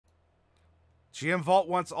GM Vault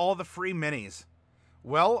wants all the free minis.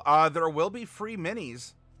 Well, there will be free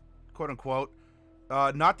minis, quote unquote,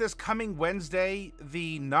 not this coming Wednesday,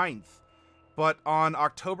 the 9th, but on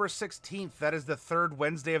October 16th. That is the third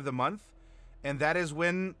Wednesday of the month, and that is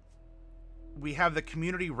when we have the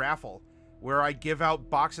community raffle, where I give out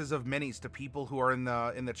boxes of minis to people who are in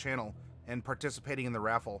the channel and participating in the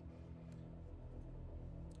raffle.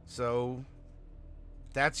 So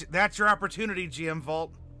that's your opportunity, GM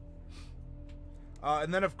Vault.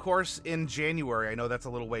 And then, of course, in January, I know that's a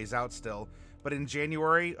little ways out still, but in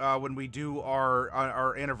January, when we do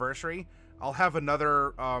our anniversary, I'll have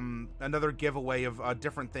another giveaway of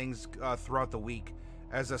different things throughout the week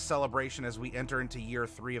as a celebration as we enter into year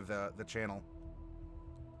 3 of the channel.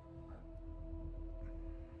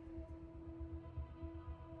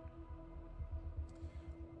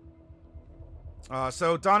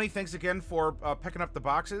 So, Donnie, thanks again for picking up the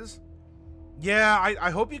boxes. Yeah,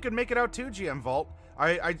 I hope you can make it out too, GM Vault.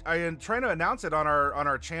 I am trying to announce it on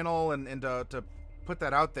our channel and to put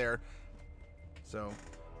that out there. So,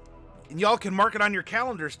 and y'all can mark it on your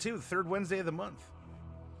calendars too, the third Wednesday of the month.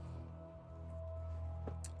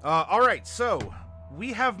 All right, so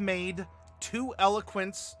we have made 2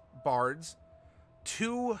 Eloquence bards,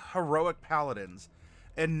 2 heroic paladins,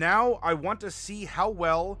 and now I want to see how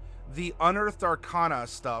well the Unearthed Arcana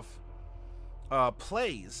stuff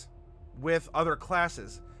plays with other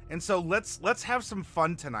classes. And so let's have some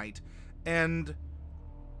fun tonight and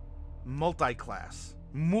multiclass.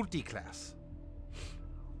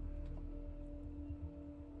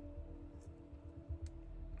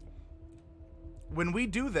 When we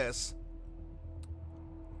do this,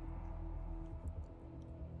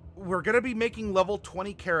 we're going to be making level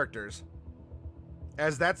 20 characters,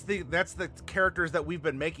 as that's the characters that we've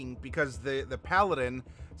been making, because the paladin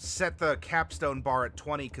set the capstone bar at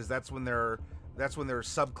 20 because that's when their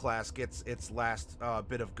subclass gets its last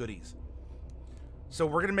bit of goodies. So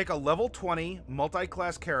we're gonna make a level 20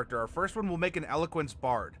 multi-class character. Our first one will make an Eloquence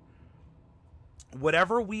bard.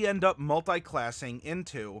 Whatever we end up multi-classing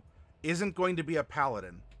into isn't going to be a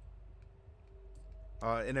paladin,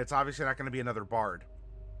 and it's obviously not going to be another bard.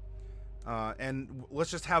 And let's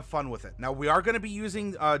just have fun with it. Now, we are going to be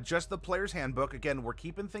using just the player's handbook. Again, we're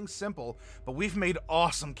keeping things simple, but we've made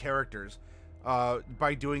awesome characters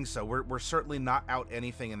by doing so. We're certainly not out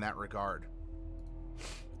anything in that regard.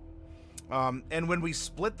 And when we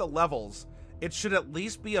split the levels, it should at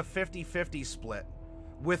least be a 50-50 split,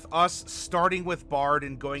 with us starting with Bard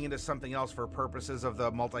and going into something else for purposes of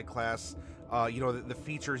the multi-class, the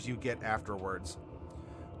features you get afterwards.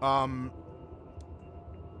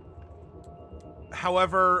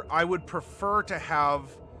 However, I would prefer to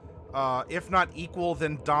have, if not equal,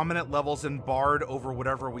 then dominant levels in Bard over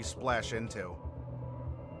whatever we splash into.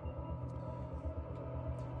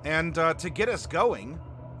 And to get us going,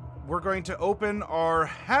 we're going to open our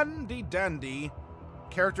handy-dandy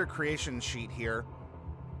character creation sheet here.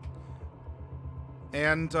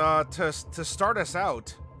 And to start us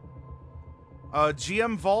out,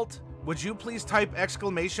 GM Vault, would you please type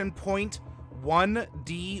exclamation point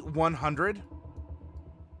 1D100?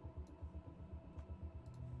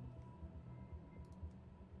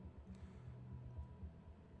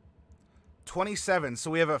 $27.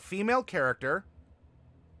 So we have a female character.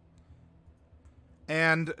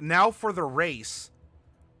 And now for the race.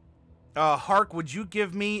 Hark, would you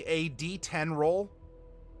give me a D10 roll?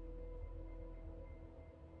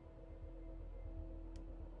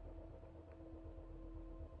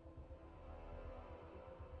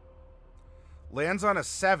 Lands on a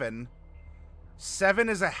 7. 7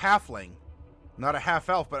 is a halfling. Not a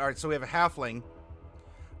half-elf, but alright, so we have a halfling.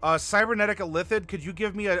 Cybernetic Illithid, could you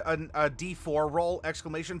give me a D4 roll?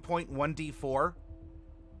 Exclamation point 1D4.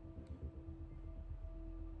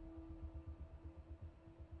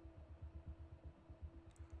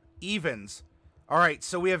 Evens. Alright,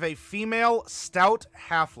 so we have a female Stout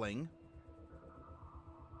halfling.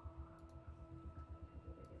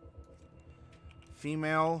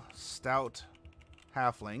 Female Stout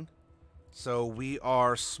halfling. So we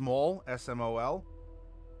are small, SMOL.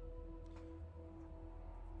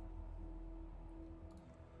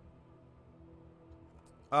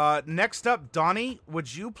 Next up, Donnie,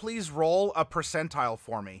 would you please roll a percentile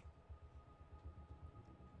for me?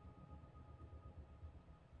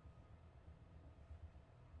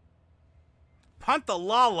 Punt the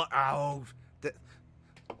lala. Oh,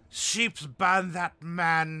 sheeps ban that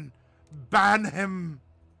man. Ban him.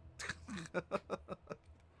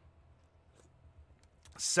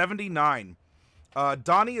 79.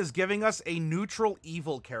 Donnie is giving us a neutral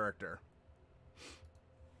evil character.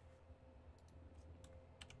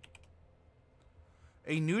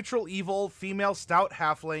 A neutral evil female stout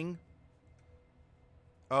halfling.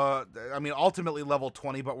 I mean, ultimately level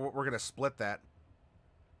 20, but we're going to split that.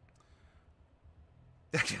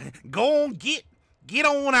 Go on, get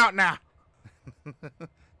on out now.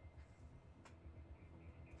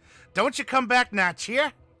 Don't you come back now,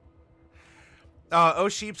 cheer. Oh,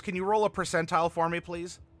 Sheeps, can you roll a percentile for me,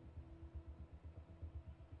 please?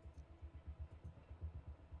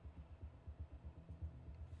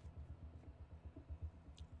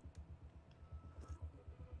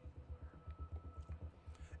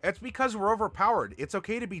 It's because we're overpowered. It's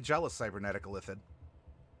okay to be jealous, Cybernetic Illithid.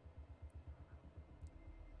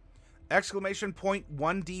 Exclamation point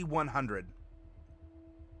 1D100.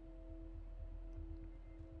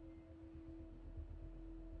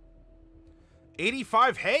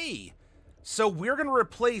 $85. Hey! So we're going to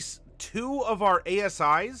replace 2 of our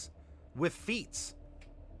ASIs with feats.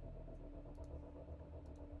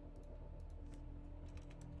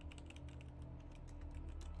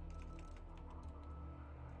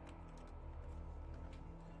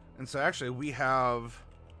 And so actually we have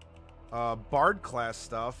Bard class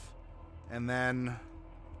stuff, and then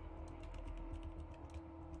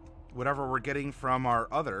whatever we're getting from our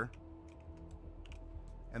other.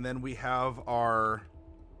 And then we have our...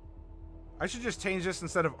 I should just change this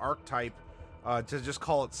instead of archetype to just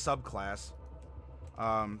call it subclass.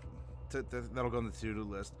 That'll go in the to-do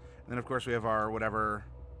list. And then of course we have our whatever...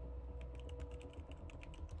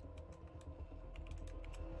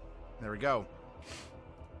 There we go.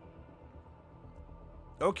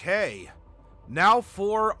 Okay, now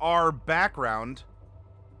for our background.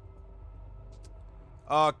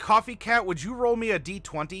 Coffee Cat, would you roll me a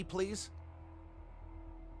D20, please?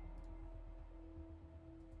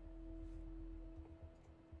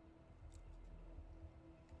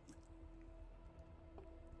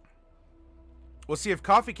 We'll see if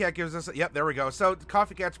Coffee Cat gives us... Yep, there we go. So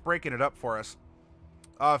Coffee Cat's breaking it up for us.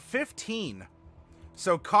 15.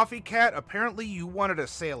 So Coffee Cat, apparently you wanted a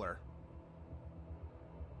sailor.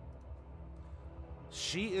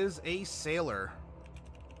 She is a sailor.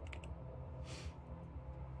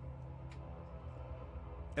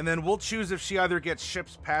 And then we'll choose if she either gets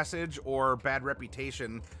ship's passage or bad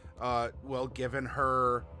reputation, well, given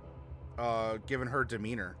her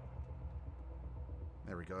demeanor.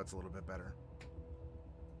 There we go, that's a little bit better.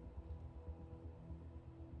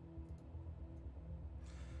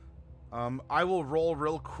 I will roll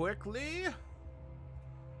real quickly.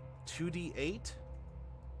 2d8.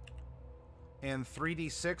 And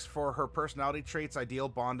 3d6 for her personality traits, ideal,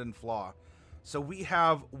 bond, and flaw. So we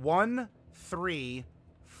have 1, 3,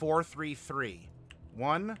 4, 3, 3.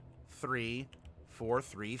 1, 3, 4,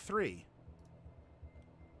 3, 3.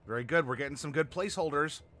 Very good. We're getting some good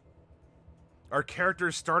placeholders. Our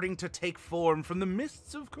character's starting to take form from the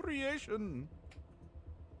mists of creation.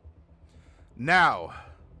 Now,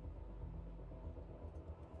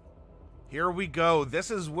 here we go.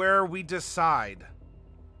 This is where we decide.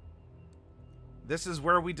 This is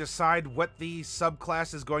where we decide what the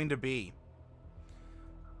subclass is going to be.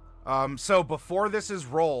 So before this is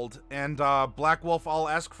rolled, and Black Wolf, I'll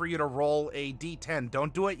ask for you to roll a D10.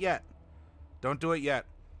 Don't do it yet. Don't do it yet.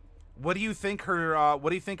 What do you think her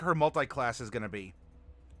multiclass is going to be?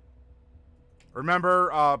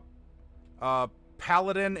 Remember,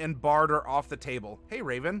 Paladin and Bard are off the table. Hey,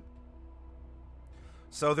 Raven.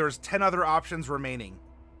 So there's 10 other options remaining.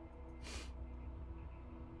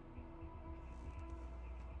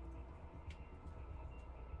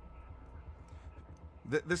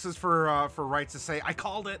 This is for rights to say, I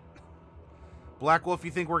called it. Black Wolf,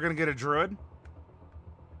 you think we're going to get a druid?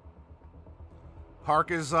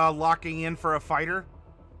 Hark is locking in for a fighter.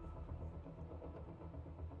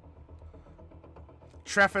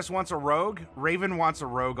 Trefus wants a rogue. Raven wants a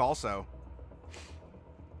rogue also.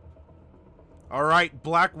 All right,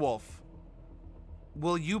 Black Wolf.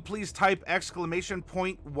 Will you please type exclamation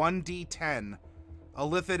point 1d10?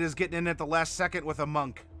 Illithid is getting in at the last second with a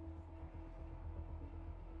monk.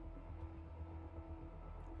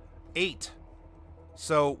 8.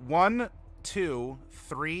 So 1, 2,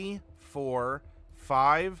 3, 4,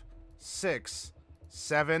 5, 6,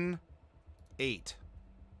 7, 8.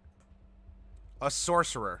 A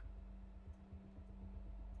sorcerer.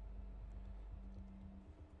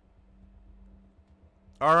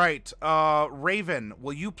 All right, Raven,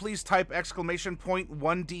 will you please type exclamation point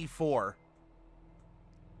 1d4?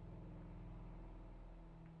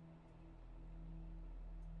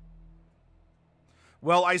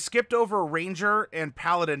 Well, I skipped over Ranger and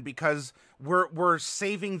Paladin because we're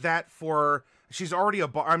saving that for... She's already a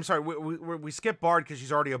bard. I'm sorry, we skipped Bard because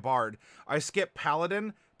she's already a Bard. I skipped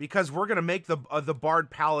Paladin because we're going to make the Bard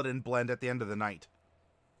Paladin blend at the end of the night.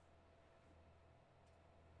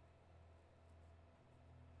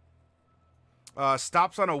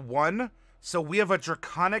 Stops on a 1. So we have a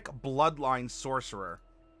Draconic Bloodline Sorcerer.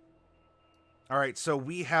 Alright, so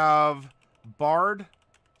we have Bard,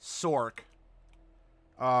 Sork,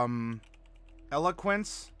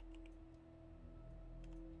 Eloquence,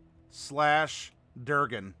 /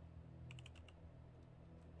 Durgan.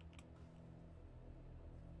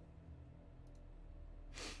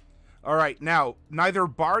 Alright, now, neither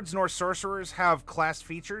Bards nor Sorcerers have class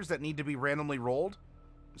features that need to be randomly rolled,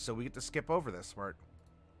 so we get to skip over this part.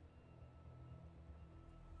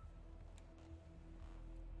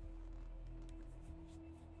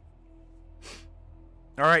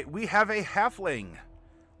 Alright, we have a Halfling.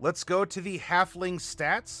 Let's go to the Halfling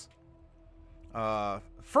stats.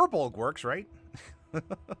 Furbolg works, right?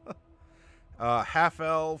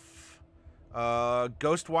 Half-Elf,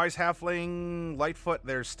 Ghostwise Halfling, Lightfoot,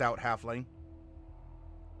 there's Stout Halfling.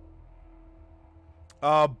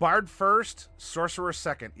 Bard first, Sorcerer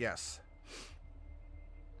second, yes.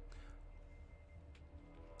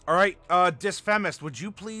 Alright, Dysphemis, would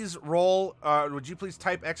you please roll, would you please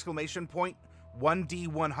type exclamation point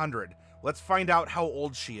 1D100. Let's find out how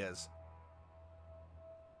old she is.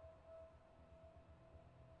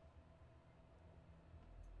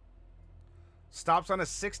 Stops on a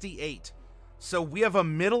 68. So we have a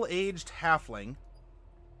middle-aged halfling.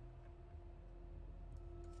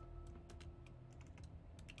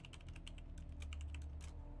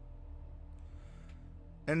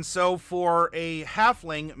 And so for a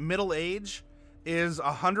halfling, middle age is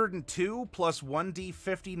 102 plus 1d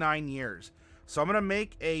 59 years. So I'm going to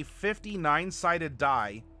make a 59-sided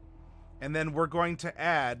die, and then we're going to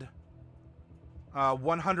add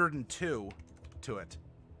 102 to it.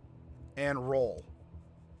 And roll.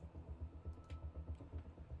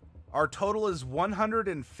 Our total is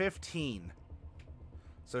 115.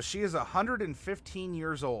 So she is 115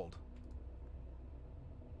 years old.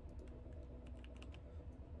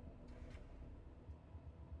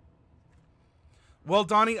 Well,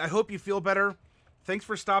 Donnie, I hope you feel better. Thanks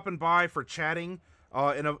for stopping by, for chatting.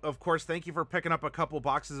 And of course, thank you for picking up a couple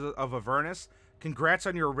boxes of Avernus. Congrats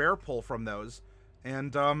on your rare pull from those.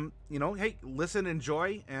 And, you know, hey, listen,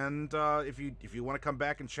 enjoy, and if you want to come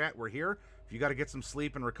back and chat, we're here. If you got to get some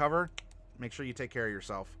sleep and recover, make sure you take care of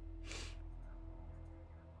yourself.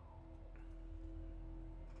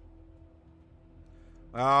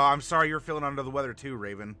 I'm sorry you're feeling under the weather too,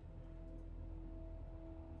 Raven.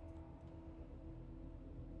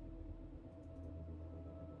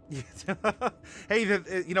 Hey,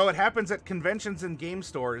 you know, it happens at conventions and game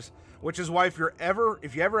stores, which is why if you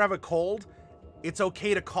ever have a cold, it's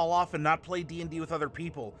okay to call off and not play D&D with other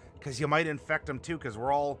people, because you might infect them too, because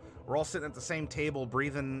we're all sitting at the same table,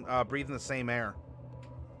 breathing the same air.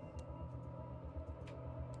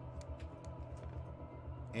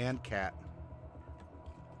 And cat.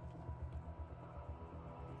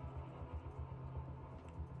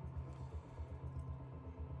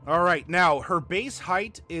 All right, now her base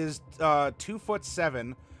height is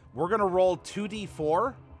 2'7". We're gonna roll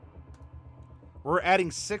 2d4. We're adding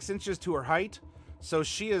 6 inches to her height. So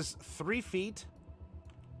she is 3 feet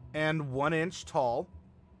and 1 inch tall.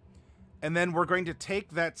 And then we're going to take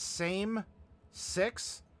that same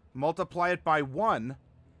 6, multiply it by 1,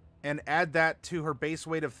 and add that to her base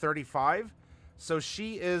weight of 35. So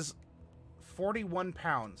she is 41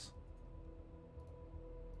 pounds.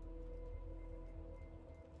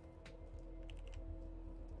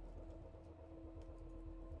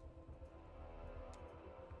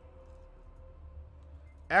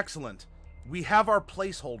 Excellent. We have our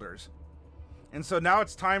placeholders. And so now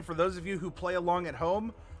it's time for those of you who play along at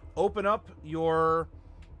home, open up your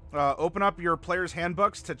player's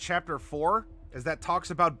handbooks to chapter 4, as that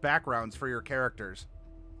talks about backgrounds for your characters.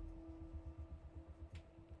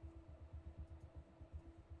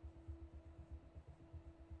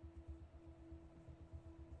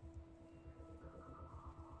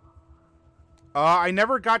 I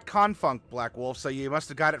never got Confunk, Black Wolf, so you must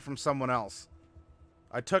have got it from someone else.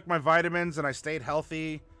 I took my vitamins and I stayed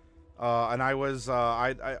healthy, and I was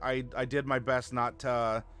I did my best not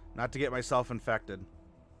to get myself infected.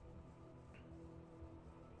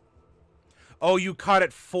 Oh, you caught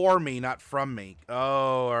it for me, not from me.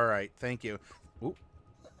 Oh, all right. Thank you. Ooh.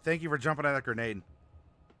 Thank you for jumping on that grenade.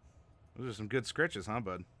 Those are some good scritches, huh,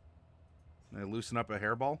 bud? Can I loosen up a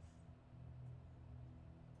hairball?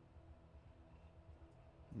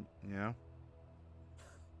 Yeah.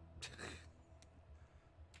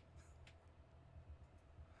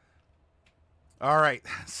 All right,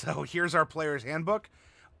 so here's our player's handbook.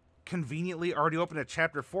 Conveniently already opened at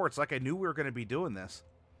chapter 4. It's like I knew we were going to be doing this.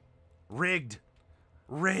 Rigged.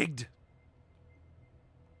 Rigged.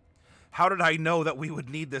 How did I know that we would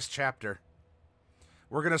need this chapter?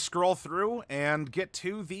 We're going to scroll through and get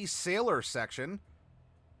to the sailor section.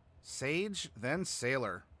 Sage, then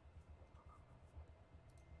sailor.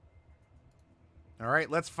 All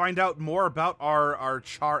right, let's find out more about our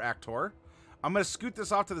Char Actor. I'm going to scoot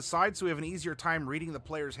this off to the side so we have an easier time reading the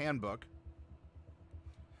player's handbook.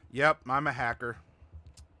 Yep, I'm a hacker.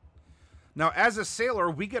 Now, as a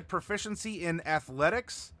sailor, we get proficiency in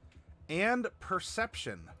athletics and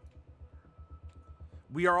perception.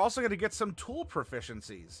 We are also going to get some tool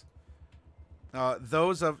proficiencies.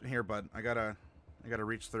 Those of... Here, bud. I gotta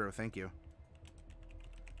reach through. Thank you.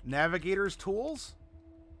 Navigator's tools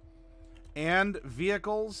and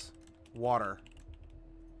vehicles, water.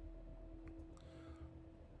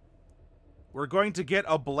 We're going to get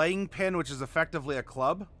a belaying pin, which is effectively a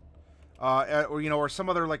club. Or some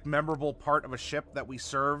other like memorable part of a ship that we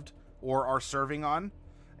served or are serving on,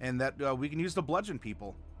 and that we can use to bludgeon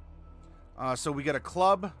people. So we get a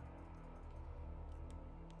club.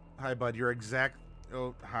 Hi, bud. You're exact.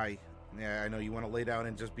 Oh, hi. Yeah, I know you want to lay down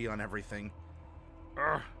and just be on everything.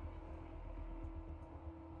 Ugh.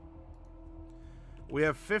 We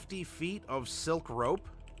have 50 feet of silk rope.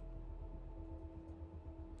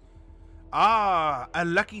 Ah, a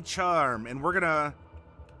lucky charm, and we're gonna.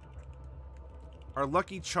 Our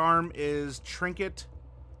lucky charm is trinket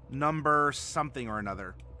number something or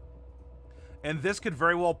another. And this could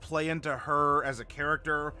very well play into her as a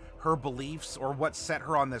character, her beliefs, or what set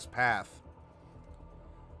her on this path.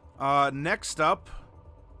 Next up,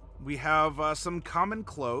 we have some common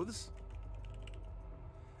clothes.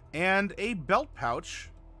 And a belt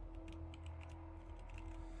pouch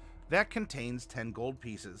that contains 10 gold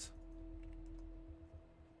pieces.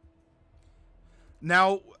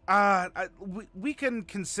 Now, we can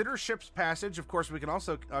consider ship's passage. Of course, we can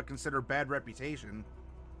also consider bad reputation.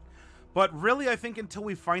 But really, I think until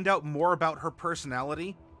we find out more about her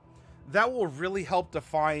personality, that will really help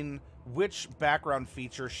define which background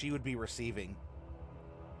feature she would be receiving.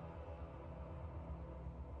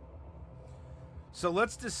 So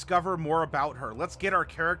let's discover more about her. Let's get our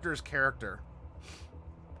character's character.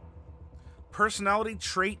 Personality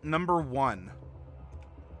trait number 1.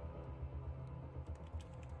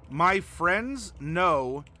 My friends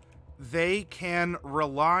know they can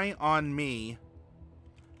rely on me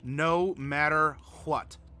no matter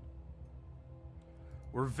what.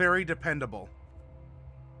 We're very dependable.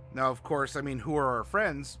 Now, of course, I mean, who are our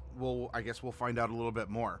friends? I guess we'll find out a little bit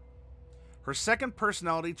more. Her second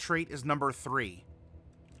personality trait is number 3.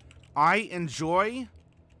 I enjoy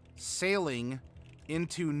sailing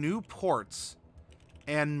into new ports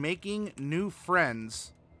and making new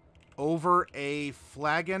friends over a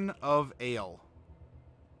flagon of ale.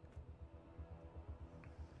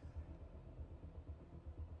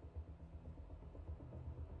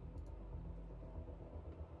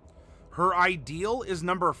 Her ideal is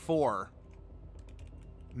number 4.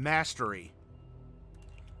 Mastery.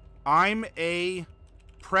 I'm a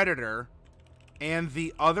predator, and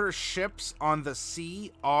the other ships on the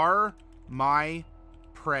sea are my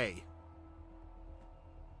prey.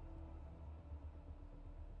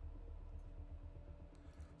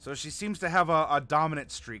 So she seems to have a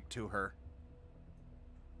dominant streak to her.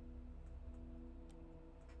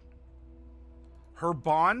 Her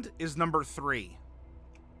bond is number 3.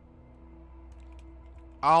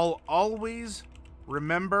 I'll always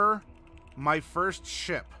remember my first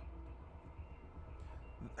ship.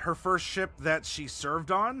 Her first ship that she served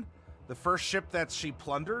on, the first ship that she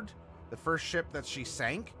plundered, the first ship that she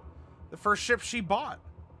sank, the first ship she bought.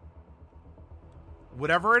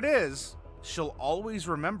 Whatever it is, she'll always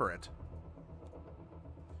remember it.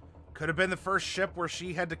 Could have been the first ship where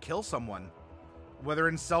she had to kill someone, whether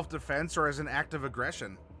in self-defense or as an act of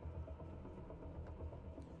aggression.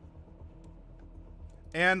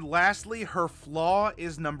 And lastly, her flaw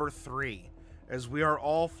is number 3, as we are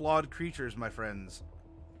all flawed creatures, my friends.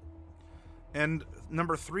 And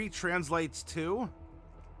number 3 translates to: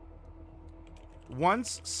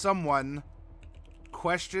 once someone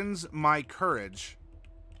questions my courage,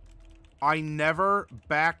 I never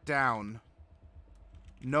back down,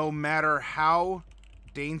 no matter how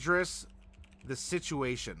dangerous the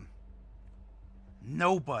situation.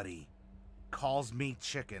 Nobody calls me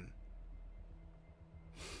chicken.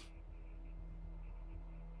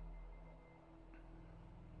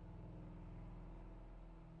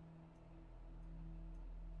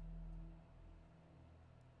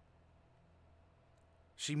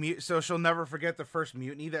 So she'll never forget the first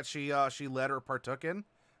mutiny that she led or partook in.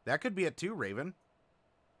 That could be it too, Raven.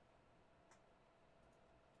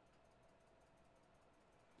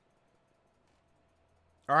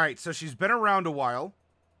 All right, so she's been around a while.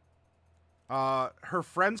 Her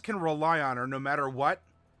friends can rely on her no matter what.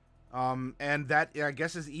 And that, I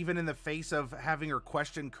guess, is even in the face of having her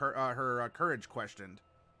courage questioned.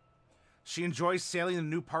 She enjoys sailing to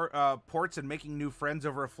new ports and making new friends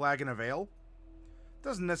over a flag and a veil.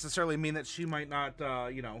 Doesn't necessarily mean that she might not,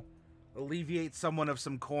 you know, alleviate someone of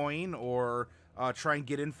some coin or try and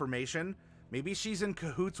get information. Maybe she's in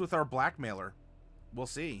cahoots with our blackmailer. We'll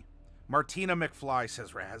see. Martina McFly,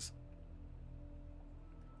 says Raz.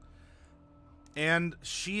 And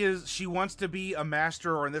she wants to be a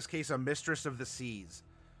master, or in this case, a mistress of the seas.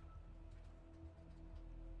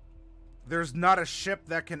 There's not a ship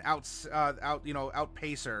that can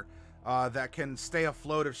outpace her, that can stay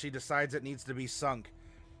afloat if she decides it needs to be sunk.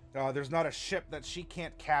 There's not a ship that she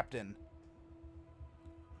can't captain.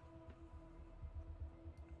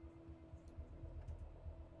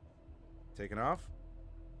 Taking off?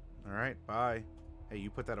 All right, bye. Hey, you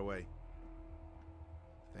put that away.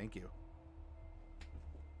 Thank you.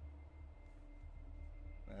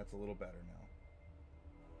 That's a little better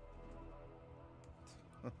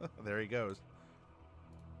now. There he goes.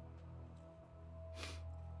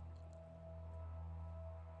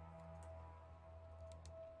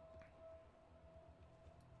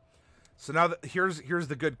 So now here's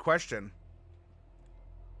the good question.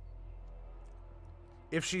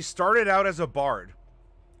 If she started out as a bard,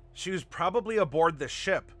 she was probably aboard the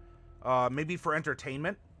ship, maybe for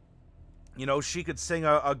entertainment. You know, she could sing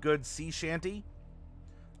a good sea shanty.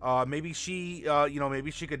 Maybe she,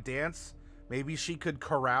 maybe she could dance. Maybe she could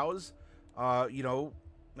carouse. Not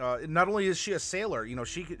only is she a sailor, you know,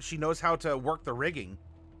 she knows how to work the rigging.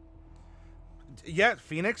 Yeah,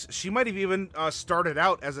 Phoenix, she might have even started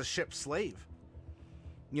out as a ship slave.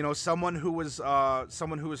 You know, someone who was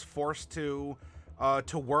forced to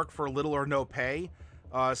work for little or no pay.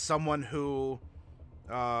 Someone who,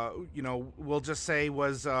 we'll just say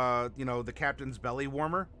was, the captain's belly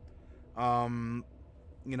warmer.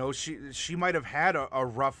 She might have had a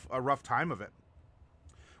rough time of it,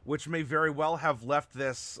 which may very well have left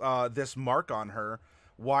this mark on her.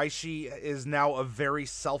 Why she is now a very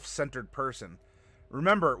self-centered person.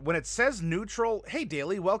 Remember, when it says neutral, hey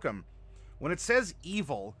Daily, welcome. When it says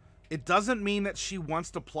evil, it doesn't mean that she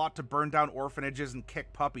wants to plot to burn down orphanages and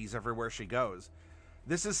kick puppies everywhere she goes.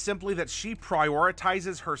 This is simply that she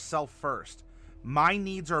prioritizes herself first. My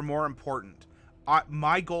needs are more important.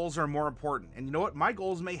 My goals are more important. And you know what? My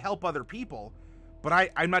goals may help other people,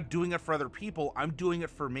 but I'm not doing it for other people. I'm doing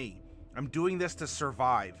it for me. I'm doing this to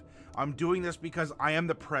survive. I'm doing this because I am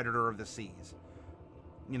the predator of the seas.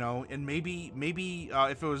 You know, and maybe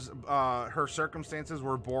if it was her circumstances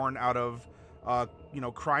were born out of,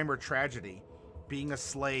 crime or tragedy, being a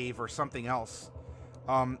slave or something else.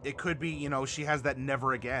 It could be, she has that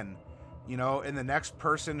never again. And the next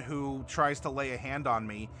person who tries to lay a hand on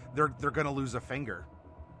me, they're going to lose a finger.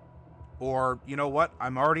 Or, you know what?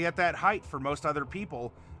 I'm already at that height for most other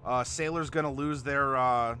people. Sailor's going to lose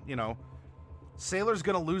their, Sailor's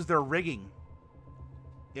going to lose their rigging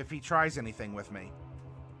if he tries anything with me.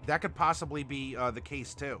 That could possibly be the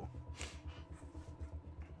case, too.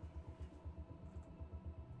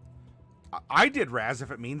 I did Raz, if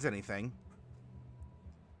it means anything.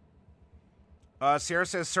 Sierra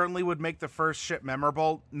says, certainly would make the first ship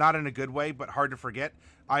memorable. Not in a good way, but hard to forget.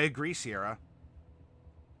 I agree, Sierra.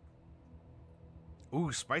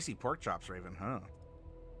 Ooh, spicy pork chops, Raven, huh?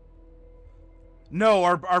 No,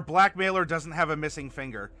 our blackmailer doesn't have a missing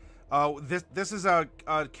finger. This is a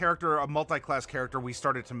character, a multi-class character we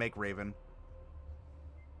started to make, Raven.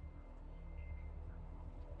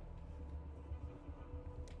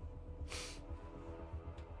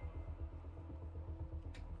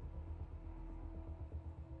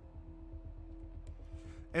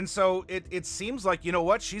 And so it seems like, you know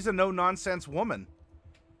what? She's a no-nonsense woman,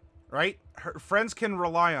 right? Her friends can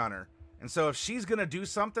rely on her. And so if she's going to do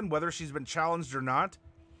something, whether she's been challenged or not,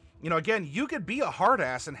 again, you could be a hard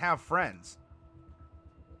ass and have friends.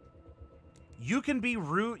 You can be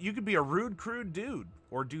rude. You could be a rude, crude dude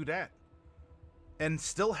or dudette and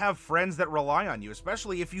still have friends that rely on you,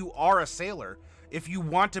 especially if you are a sailor. If you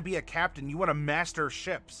want to be a captain, you want to master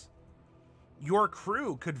ships. Your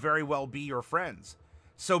crew could very well be your friends.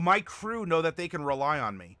 So my crew know that they can rely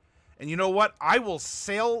on me. And you know what? I will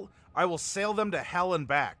sail them to hell and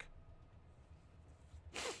back.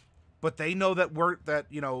 But they know that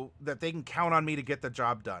that they can count on me to get the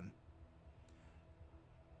job done.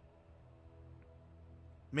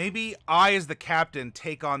 Maybe I, as the captain,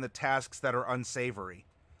 take on the tasks that are unsavory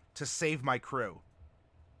to save my crew.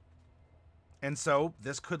 And so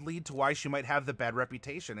this could lead to why she might have the bad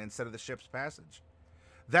reputation instead of the ship's passage.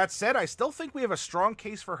 That said, I still think we have a strong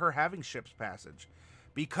case for her having ship's passage.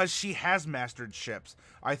 because she has mastered ships.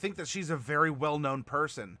 I think that she's a very well-known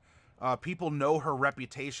person. People know her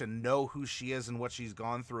reputation, know who she is and what she's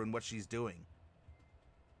gone through and what she's doing.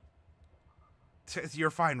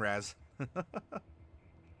 You're fine, Raz.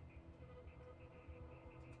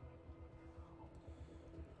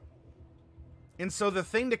 And so the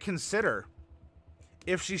thing to consider,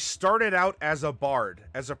 if she started out as a bard,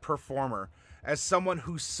 as a performer, as someone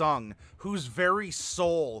who sung, whose very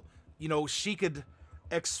soul, you know, she could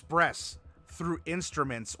express through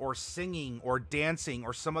instruments or singing or dancing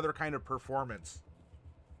or some other kind of performance.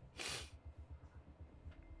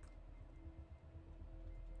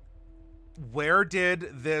 Where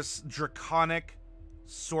did this Draconic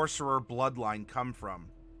Sorcerer bloodline come from?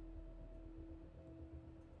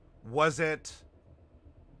 Was it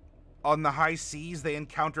on the high seas they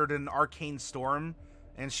encountered an arcane storm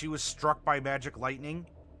and she was struck by magic lightning?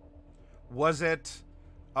 Was it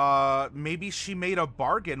maybe she made a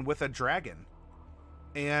bargain with a dragon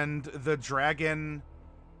and the dragon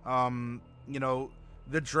you know,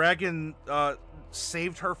 the dragon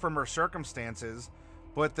saved her from her circumstances,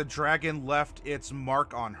 but the dragon left its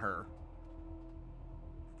mark on her,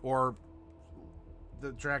 or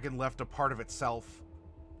the dragon left a part of itself.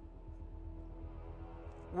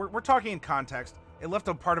 We're talking in context. It left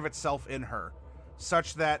a part of itself in her,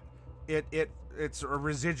 such that it's a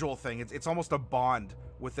residual thing. It's almost a bond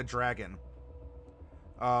with the dragon,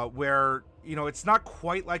 where, you know, it's not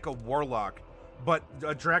quite like a warlock, but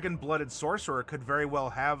a dragon-blooded sorcerer could very well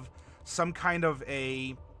have some kind of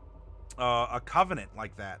a covenant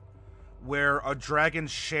like that, where a dragon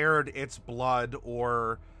shared its blood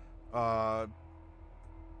or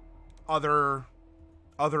other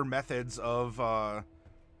methods of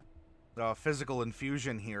physical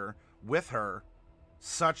infusion here with her,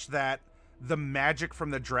 such that the magic from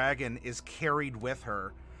the dragon is carried with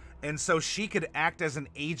her, and so she could act as an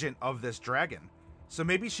agent of this dragon. So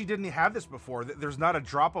maybe she didn't have this before. There's not a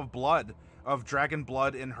drop of blood, of dragon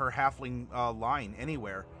blood, in her halfling line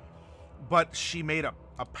anywhere, but she made a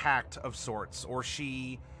pact of sorts, or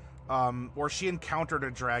she encountered a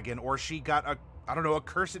dragon, or she got a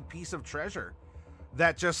cursed piece of treasure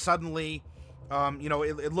that just suddenly, you know,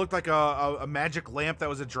 it looked like a magic lamp that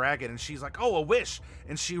was a dragon, and she's like, oh, a wish,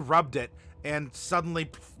 and she rubbed it, and suddenly,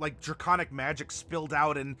 like, draconic magic spilled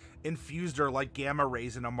out and infused her like gamma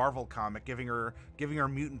rays in a Marvel comic, giving her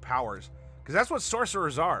mutant powers. Because that's what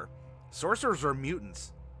sorcerers are. Sorcerers are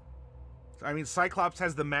mutants. I mean, Cyclops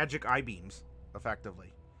has the magic eye beams,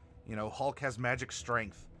 effectively. You know, Hulk has magic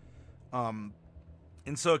strength. And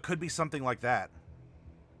so it could be something like that.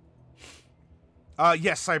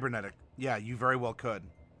 Yes, cybernetic. Yeah, you very well could.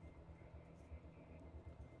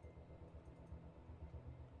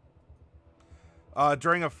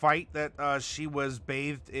 During a fight that she was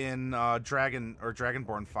bathed in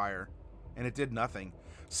dragonborn fire, and it did nothing.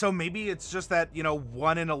 So maybe it's just that, you know,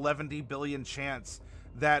 1 in 11 billion chance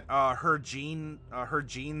that her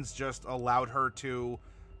genes just allowed her to,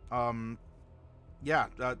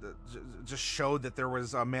 just showed that there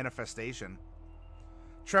was a manifestation.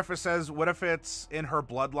 Treffa says, what if it's in her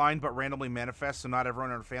bloodline but randomly manifests so not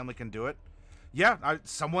everyone in her family can do it? Yeah,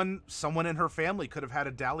 someone in her family could have had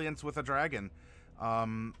a dalliance with a dragon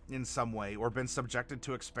in some way, or been subjected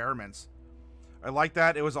to experiments. I like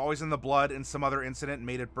that. It was always in the blood, and some other incident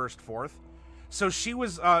made it burst forth. So she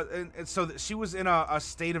was, she was in a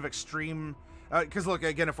state of extreme, because look,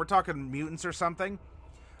 again, if we're talking mutants or something,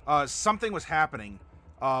 something was happening.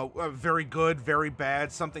 Very good, very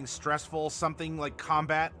bad, something stressful, something like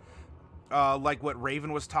combat, like what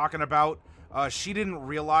Raven was talking about. She didn't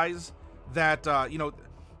realize that,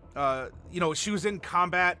 she was in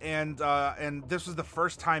combat, and this was the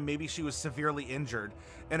first time maybe she was severely injured,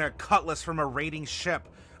 and a cutlass from a raiding ship,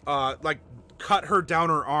 cut her down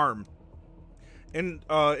her arm.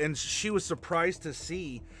 And she was surprised to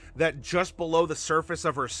see that just below the surface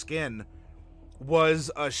of her skin was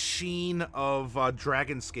a sheen of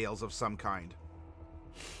dragon scales of some kind.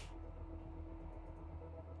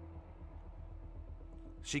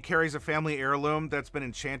 She carries a family heirloom that's been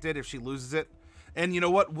enchanted. If she loses it, and you know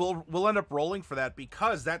what, we'll end up rolling for that,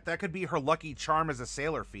 because that could be her lucky charm as a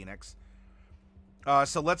sailor phoenix.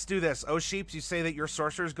 So let's do this. Oh Sheeps, you say that your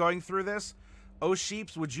sorcerer's going through this. Oh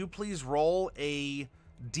Sheeps, would you please roll a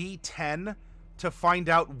D10 to find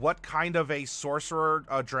out what kind of a sorcerer,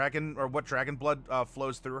 dragon, or what dragon blood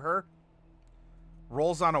flows through her?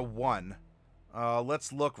 Rolls on a 1.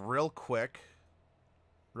 Let's look real quick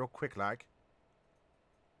like.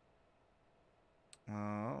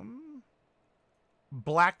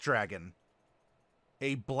 Black dragon.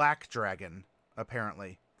 A black dragon,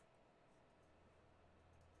 apparently.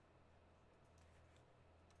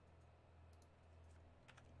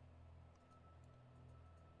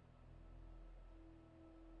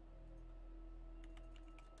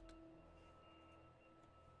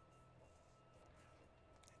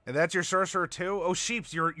 And that's your sorcerer too? Oh,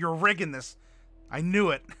 Sheeps, you're rigging this. I knew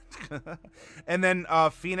it. And then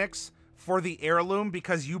Phoenix, for the heirloom,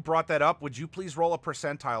 because you brought that up, would you please roll a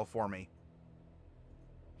percentile for me?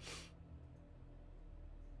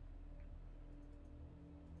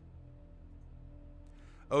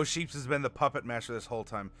 Oh, Sheeps has been the puppet master this whole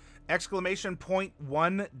time. Exclamation point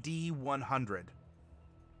 1D100.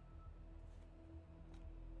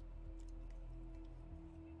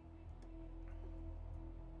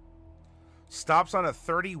 Stops on a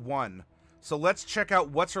 31. So let's check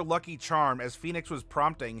out what's her lucky charm. As Phoenix was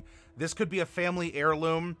prompting, this could be a family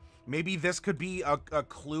heirloom. Maybe this could be a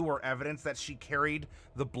clue or evidence that she carried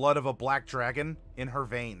the blood of a black dragon in her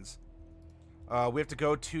veins. We have to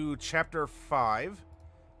go to chapter 5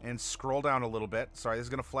 and scroll down a little bit. Sorry, this is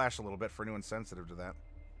going to flash a little bit for anyone sensitive to that.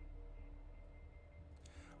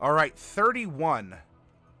 All right, 31.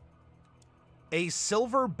 A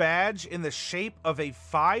silver badge in the shape of a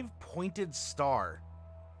 5-pointed star.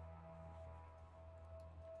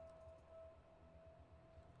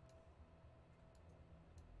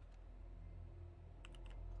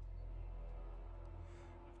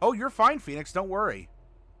 Oh, you're fine, Phoenix. Don't worry.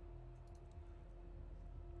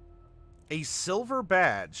 A silver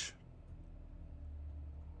badge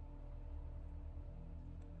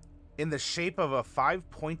in the shape of a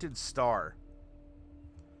 5-pointed star.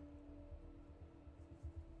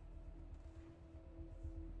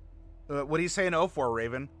 What are you saying oh for,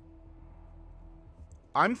 Raven?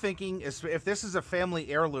 I'm thinking if this is a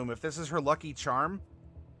family heirloom, if this is her lucky charm.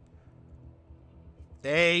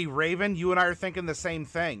 Hey, Raven, you and I are thinking the same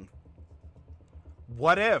thing.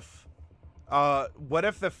 What if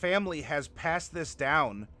the family has passed this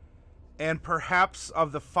down, and perhaps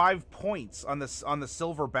of the 5 points on the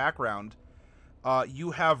silver background,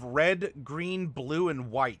 you have red, green, blue,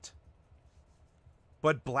 and white,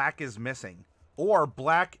 but black is missing, or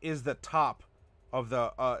black is the top of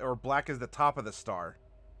the star.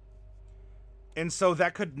 And so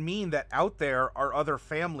that could mean that out there are other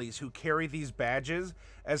families who carry these badges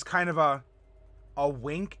as kind of a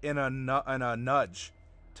wink and a nudge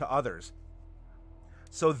to others.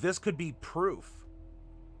 So this could be proof.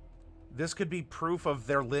 This could be proof of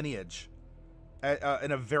their lineage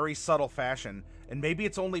in a very subtle fashion. And maybe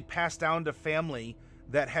it's only passed down to family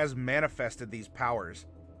that has manifested these powers.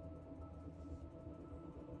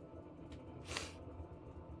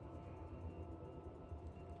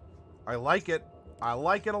 I like it. I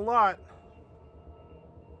like it a lot.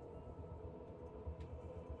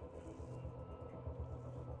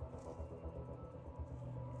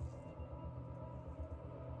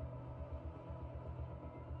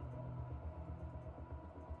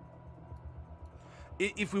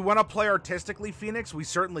 If we want to play artistically, Phoenix, we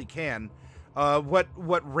certainly can. What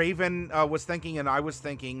Raven was thinking and I was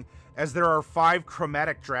thinking, as there are 5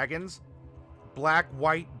 chromatic dragons, black,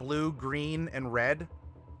 white, blue, green, and red,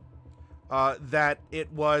 that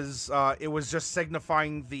it was just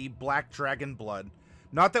signifying the black dragon blood.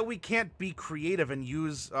 Not that we can't be creative and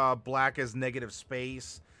use black as negative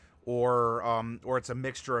space, or it's a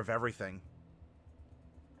mixture of everything.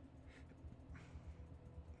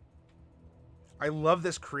 I love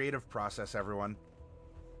this creative process, everyone.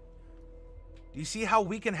 Do you see how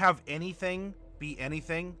we can have anything be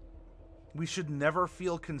anything? We should never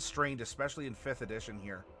feel constrained, especially in 5th edition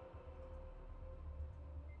here.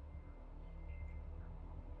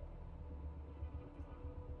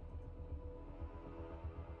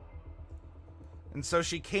 And so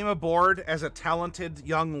she came aboard as a talented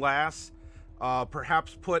young lass,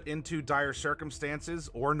 perhaps put into dire circumstances,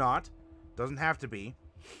 or not. Doesn't have to be.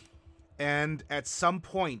 And at some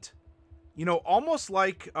point, you know, almost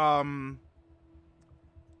like,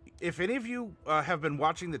 if any of you have been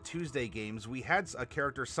watching the Tuesday games, we had a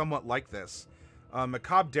character somewhat like this.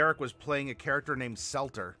 Macabre Derek was playing a character named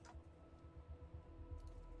Selter.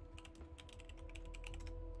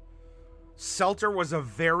 Selter was a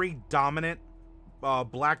very dominant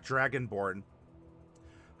black dragonborn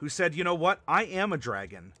who said, you know what, I am a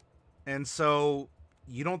dragon. And so,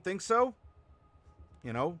 you don't think so?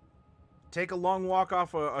 You know, take a long walk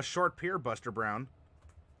off a short pier, Buster Brown.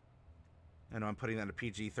 I know I'm putting that in a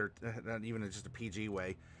PG-13, not even just a PG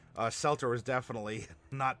way. Selter was definitely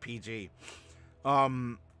not PG.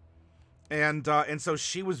 And so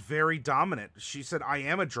she was very dominant. She said, I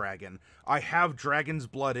am a dragon. I have dragon's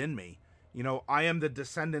blood in me. You know, I am the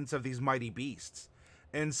descendants of these mighty beasts.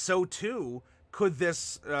 And so too could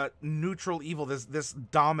this neutral evil, this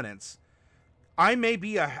dominance. I may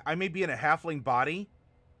be in a halfling body,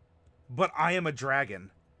 but I am a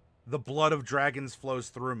dragon. The blood of dragons flows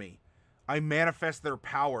through me. I manifest their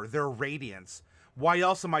power, their radiance. Why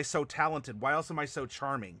else am I so talented? Why else am I so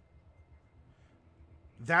charming?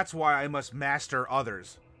 That's why I must master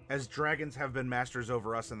others, as dragons have been masters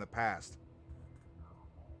over us in the past.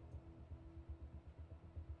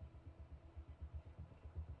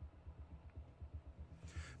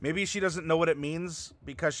 Maybe she doesn't know what it means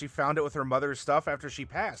because she found it with her mother's stuff after she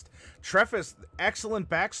passed. Treffus, excellent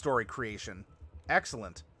backstory creation.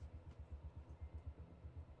 Excellent.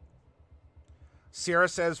 Sierra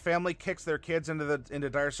says family kicks their kids into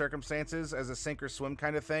dire circumstances as a sink or swim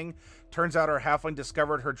kind of thing. Turns out our halfling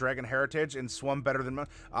discovered her dragon heritage and swum better than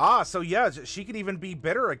so yeah, she could even be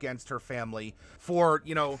bitter against her family for,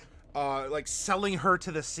 you know, like selling her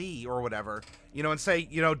to the sea or whatever, you know, and say,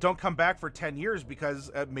 you know, don't come back for 10 years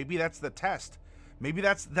because maybe that's the test. Maybe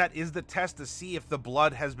that is the test to see if the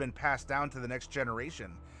blood has been passed down to the next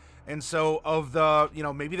generation. And so of the, you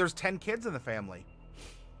know, maybe there's 10 kids in the family.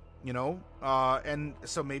 You know, and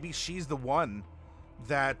so maybe she's the one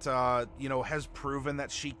that, you know, has proven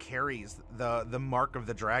that she carries the mark of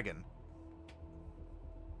the dragon.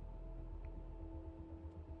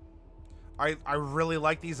 I really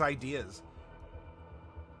like these ideas.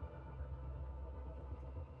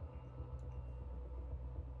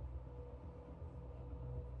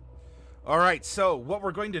 All right, so what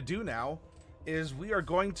we're going to do now is we are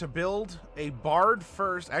going to build a bard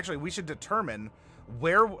first. Actually, we should determine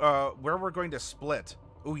where we're going to split.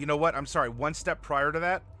 Oh, you know what? I'm sorry. One step prior to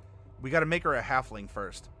that, we got to make her a halfling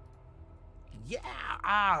first. Yeah!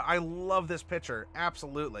 I love this picture.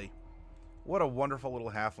 Absolutely. What a wonderful little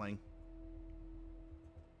halfling.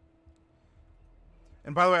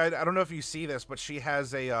 And by the way, I don't know if you see this, but she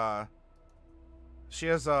has a,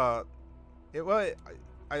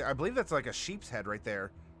 I believe that's like a sheep's head right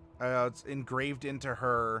there. It's engraved into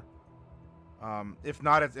her. If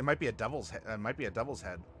not, it might be a devil's head. It might be a devil's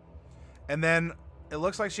head. And then it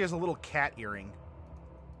looks like she has a little cat earring.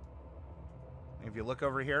 If you look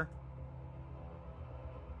over here.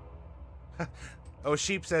 Oh,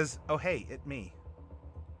 sheep says, "Oh, hey, it me."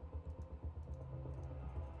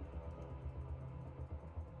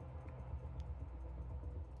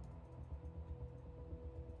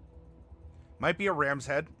 Might be a ram's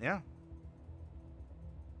head. Yeah.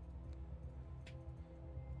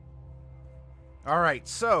 All right,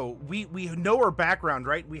 so we know her background,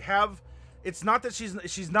 right? We have, it's not that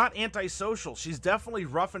she's not antisocial. She's definitely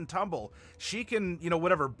rough and tumble. She can, you know,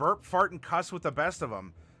 whatever, burp, fart, and cuss with the best of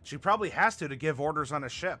them. She probably has to give orders on a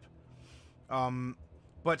ship.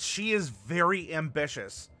 But she is very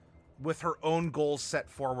ambitious with her own goals set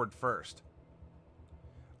forward first.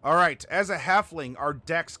 All right, as a halfling, our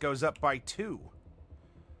dex goes up by 2.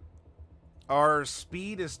 Our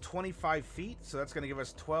speed is 25 feet, so that's going to give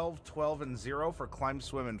us 12, 12, and 0 for climb,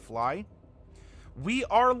 swim, and fly. We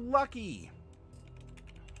are lucky.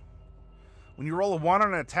 When you roll a 1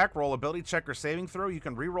 on an attack roll, ability check, or saving throw, you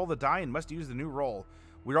can re-roll the die and must use the new roll.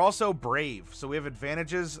 We're also brave, so we have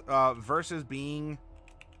advantages versus being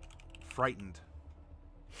frightened.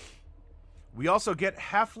 We also get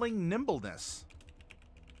halfling nimbleness.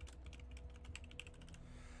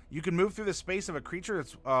 You can move through the space of a creature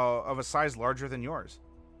that's of a size larger than yours.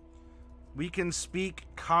 We can speak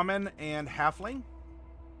common and halfling.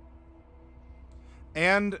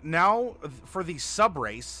 And now for the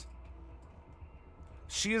sub-race,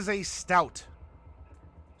 she is a stout.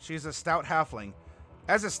 She's a stout halfling.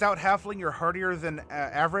 As a stout halfling, you're hardier than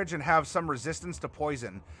average and have some resistance to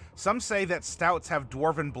poison. Some say that stouts have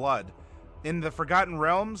dwarven blood. In the Forgotten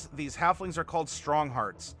Realms, these halflings are called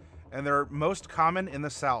Stronghearts, and they're most common in the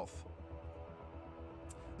south.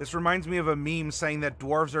 This reminds me of a meme saying that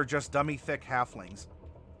dwarves are just dummy thick halflings.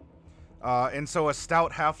 And so a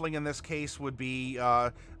stout halfling in this case would be,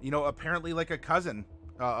 you know, apparently like a cousin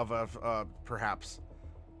of perhaps.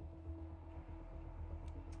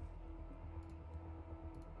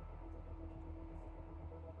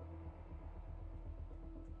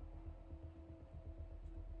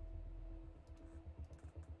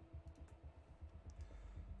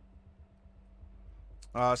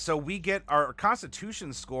 So we get our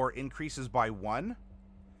Constitution score increases by 1,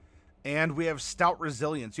 and we have Stout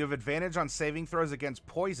Resilience. You have advantage on saving throws against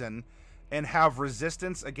poison, and have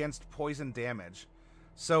resistance against poison damage.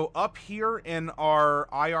 So up here in our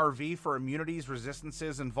IRV for immunities,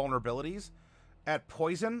 resistances, and vulnerabilities, at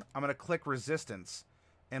poison, I'm going to click resistance,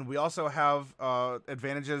 and we also have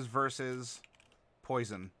advantages versus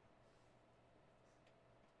poison.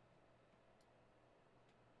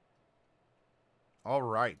 All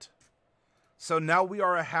right. So now we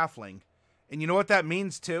are a halfling. And you know what that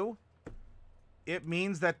means, too? It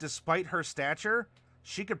means that despite her stature,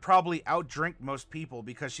 she could probably outdrink most people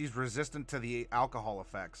because she's resistant to the alcohol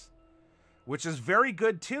effects. which is very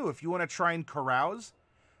good too if you want to try and carouse,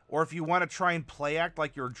 or if you want to try and play act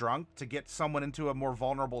like you're drunk to get someone into a more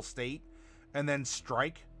vulnerable state and then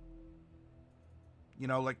strike. You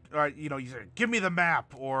know, like, you know, you say, give me the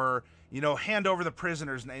map, or, you know, hand over the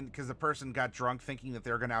prisoners, because the person got drunk thinking that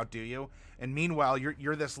they're going to outdo you. And meanwhile,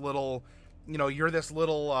 you're this little, you know, you're this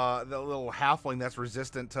little, the little halfling that's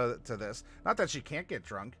resistant to this. Not that she can't get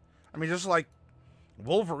drunk. I mean, just like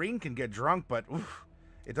Wolverine can get drunk, but oof,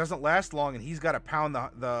 it doesn't last long, and he's got to pound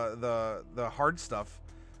the hard stuff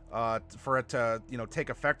for it to, you know, take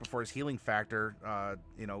effect before his healing factor,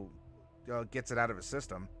 you know, gets it out of his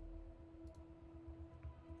system.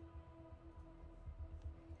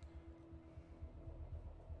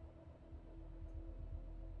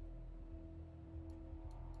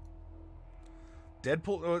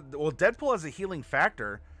 Deadpool, well, Deadpool has a healing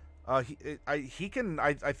factor. He can.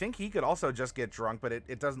 I think he could also just get drunk, but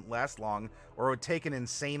it doesn't last long, or it would take an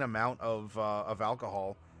insane amount of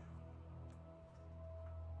alcohol.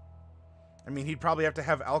 I mean, he'd probably have to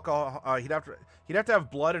have alcohol. He'd have to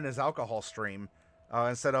have blood in his alcohol stream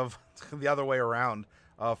instead of the other way around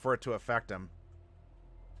for it to affect him.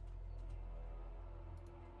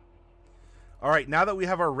 All right, now that we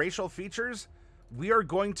have our racial features, we are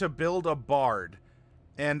going to build a bard.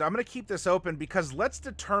 And I'm going to keep this open because let's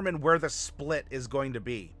determine where the split is going to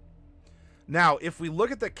be. Now, if we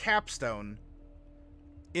look at the capstone,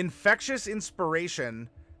 Infectious Inspiration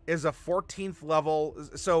is a 14th level.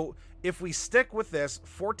 So if we stick with this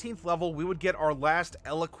 14th level, we would get our last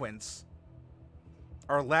Eloquence.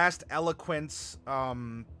 Our last Eloquence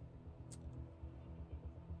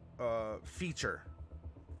feature.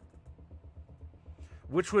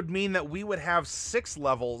 Which would mean that we would have 6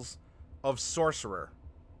 levels of Sorcerer.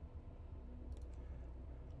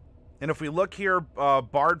 And if we look here,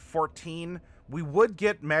 Bard 14, we would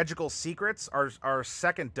get Magical Secrets, our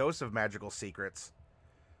second dose of Magical Secrets.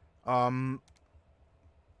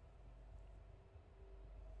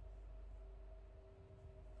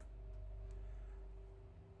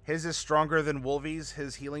 His is stronger than Wolvie's.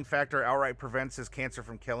 His healing factor outright prevents his cancer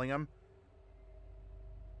from killing him.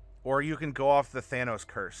 Or you can go off the Thanos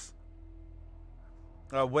curse.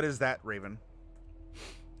 What is that, Raven?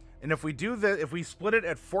 And if we do if we split it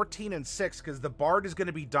at 14 and 6, because the Bard is going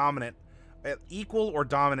to be dominant, equal or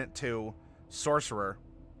dominant to Sorcerer,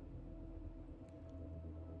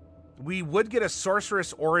 we would get a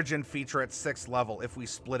Sorceress Origin feature at 6th level if we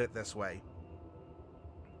split it this way.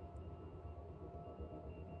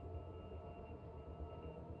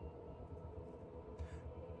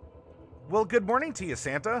 Well, good morning to you,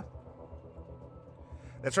 Santa.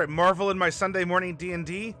 That's right, Marvel in my Sunday morning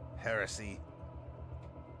D&D? Heresy.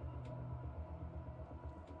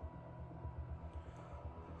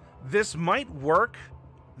 This might work.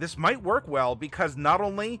 This might work well because not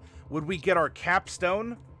only would we get our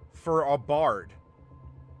capstone for a bard,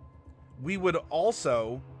 we would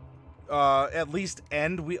also, at least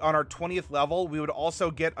on our 20th level, we would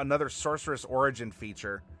also get another Sorceress Origin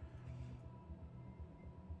feature.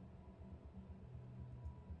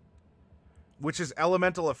 Which is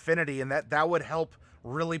Elemental Affinity, and that would help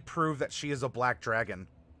really prove that she is a black dragon.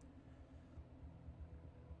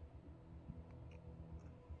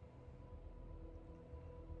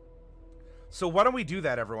 So why don't we do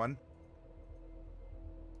that, everyone?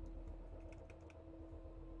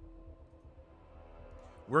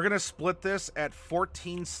 We're going to split this at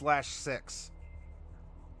 14/6.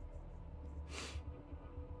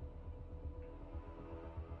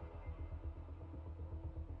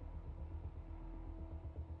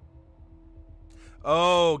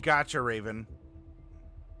 Oh, gotcha, Raven.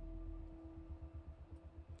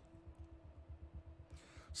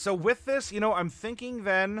 So with this, you know, I'm thinking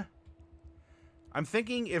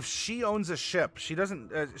if she owns a ship, she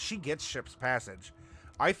doesn't, she gets ship's passage.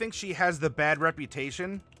 I think she has the bad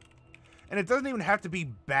reputation, and it doesn't even have to be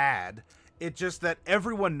bad. It's just that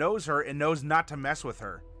everyone knows her and knows not to mess with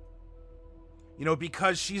her. You know,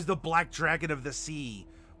 because she's the Black Dragon of the Sea,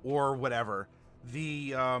 or whatever.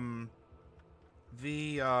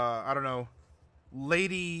 I don't know,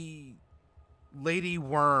 Lady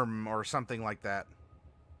Worm or something like that.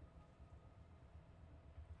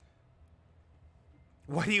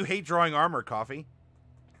 Why do you hate drawing armor, Coffee?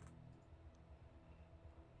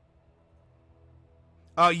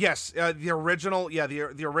 Yes, the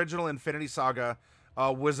original Infinity Saga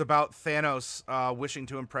was about Thanos wishing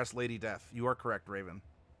to impress Lady Death. You are correct, Raven.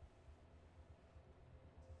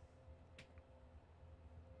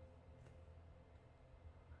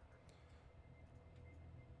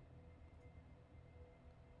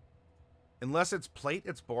 Unless it's plate,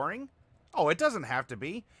 it's boring? Oh, it doesn't have to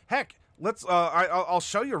be. Heck, let's. I'll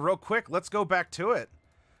show you real quick. Let's go back to it.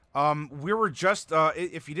 We were just.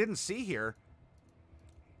 If you didn't see here,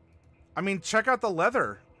 I mean, check out the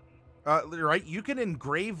leather. Right, you can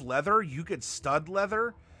engrave leather. You could stud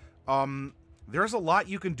leather. There's a lot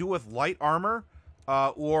you can do with light armor,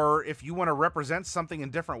 or if you want to represent something in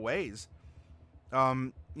different ways.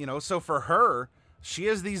 You know, so for her, she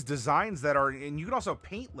has these designs that are, and you can also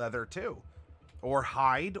paint leather too, or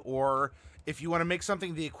hide, or if you want to make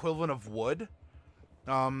something the equivalent of wood,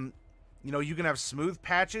 you know, you can have smooth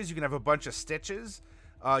patches, you can have a bunch of stitches,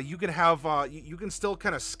 you can have, you can still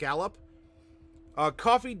kind of scallop.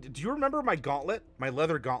 Coffee, do you remember my gauntlet, my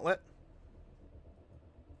leather gauntlet?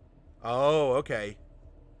 Oh, okay.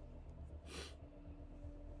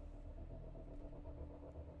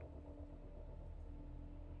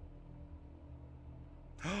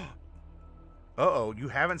 Uh-oh, you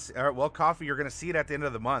haven't... well, Coffee, you're going to see it at the end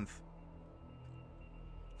of the month.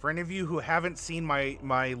 For any of you who haven't seen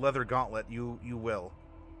my leather gauntlet, you will.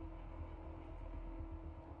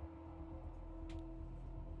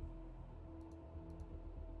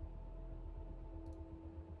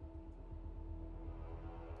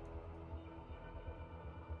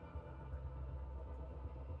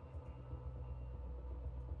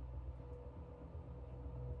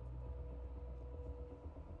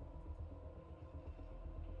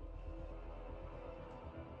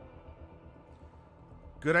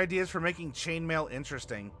 Good ideas for making chainmail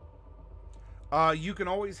interesting. You can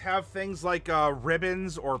always have things like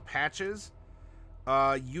ribbons or patches.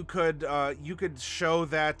 You could show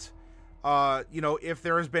that you know, if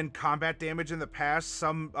there has been combat damage in the past,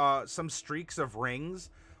 some streaks of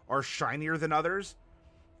rings are shinier than others,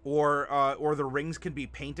 or the rings can be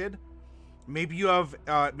painted. Maybe you have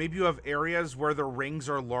areas where the rings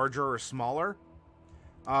are larger or smaller.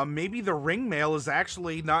 Maybe the ring mail is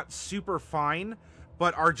actually not super fine,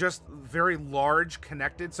 but are just very large,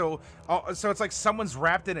 connected. So it's like someone's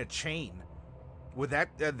wrapped in a chain. With that,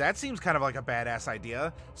 that seems kind of like a badass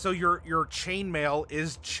idea. So your chainmail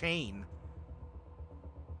is chain.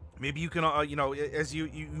 Maybe you can, you know, as you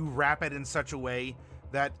wrap it in such a way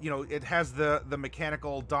that, you know, it has the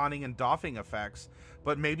mechanical donning and doffing effects.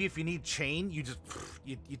 But maybe if you need chain, you just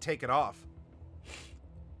you take it off.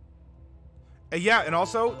 Yeah, and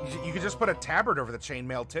also you could just put a tabard over the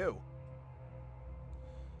chainmail too.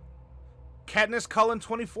 Katniss Cullen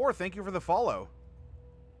 24, thank you for the follow.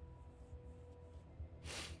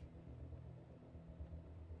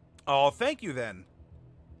 Oh, thank you then.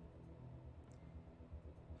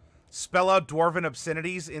 Spell out dwarven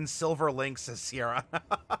obscenities in silver links, says Sierra.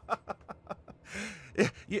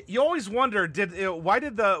 You always wonder, why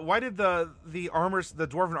did the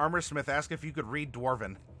dwarven armorsmith ask if you could read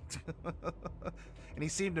dwarven? And he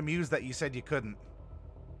seemed amused that you said you couldn't.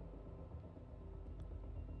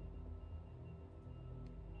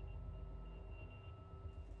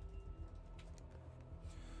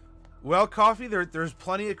 Well, Coffee, there's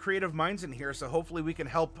plenty of creative minds in here, so hopefully we can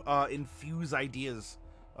help infuse ideas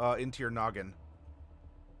into your noggin.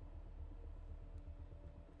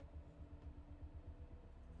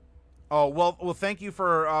 Oh, well, thank you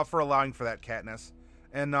for allowing for that, Katniss,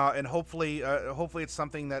 and hopefully it's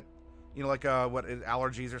something that, you know, like what,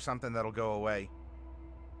 allergies or something that'll go away.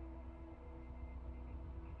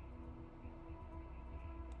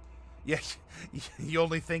 Yeah, you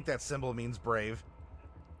only think that symbol means brave.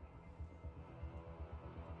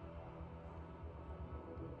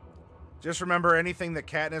 Just remember, anything that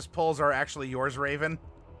Katniss pulls are actually yours, Raven.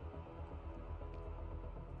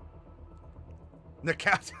 The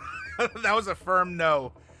cat. That was a firm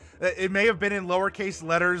no. It may have been in lowercase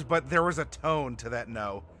letters, but there was a tone to that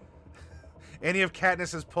no. Any of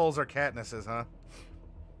Katniss's pulls are Katniss's, huh?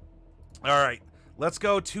 All right, let's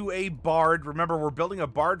go to a bard. Remember, we're building a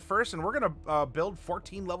bard first, and we're gonna build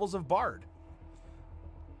 14 levels of bard.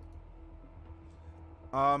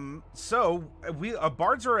 So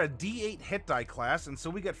bards are a D8 hit die class, and so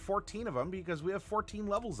we get 14 of them because we have 14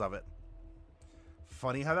 levels of it.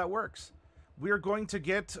 Funny how that works. We are going to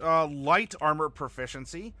get light armor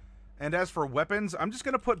proficiency, and as for weapons, I'm just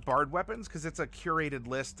going to put bard weapons because it's a curated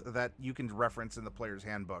list that you can reference in the player's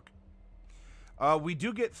handbook. We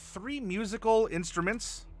do get 3 musical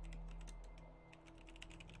instruments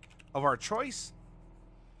of our choice,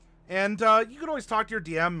 and you can always talk to your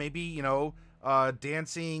DM, maybe, you know,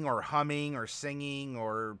 dancing or humming or singing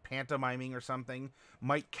or pantomiming or something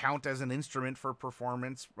might count as an instrument for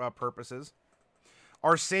performance purposes.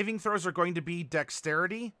 Our saving throws are going to be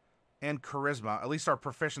dexterity and charisma, at least our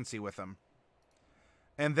proficiency with them.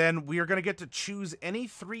 And then we are going to get to choose any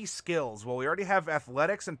 3 skills. Well, we already have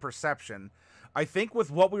athletics and perception. I think with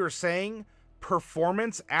what we were saying,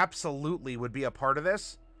 Performance absolutely would be a part of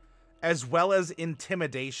this, as well as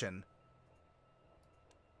intimidation.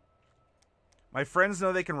 My friends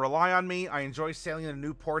know they can rely on me. I enjoy sailing into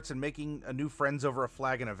new ports and making new friends over a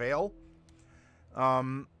flag and a veil.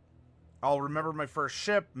 I'll remember my first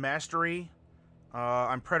ship, Mastery.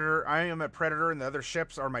 I'm Predator. I am a Predator, and the other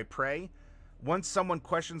ships are my prey. Once someone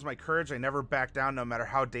questions my courage, I never back down, no matter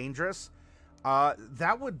how dangerous.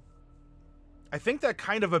 That would... I think that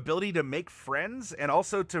kind of ability to make friends and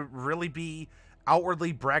also to really be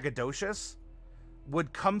outwardly braggadocious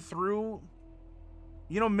would come through,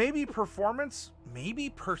 you know, maybe performance, maybe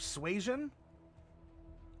persuasion.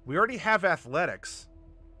 We already have athletics.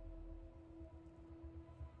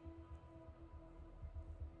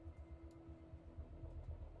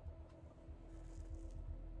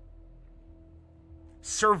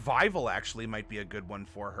 Survival actually might be a good one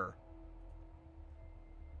for her.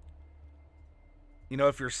 You know,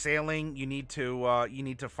 if you're sailing, you need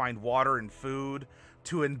to find water and food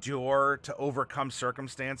to endure, to overcome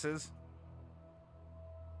circumstances.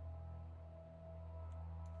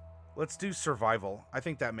 Let's do survival. I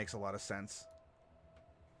think that makes a lot of sense.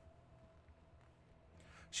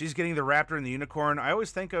 She's getting the raptor and the unicorn. I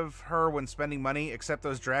always think of her when spending money, except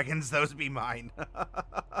those dragons, those be mine.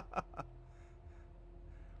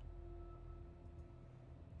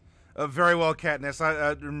 Very well,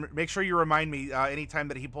 Katniss. Make sure you remind me anytime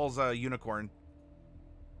that he pulls a unicorn.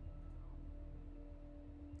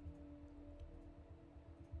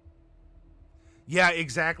 Yeah,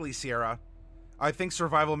 exactly, Sierra. I think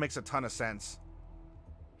survival makes a ton of sense.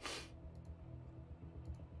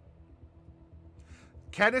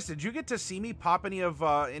 Katniss, did you get to see me pop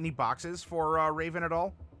any boxes for Raven at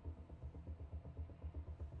all?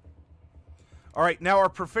 All right, now our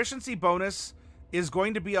proficiency bonus is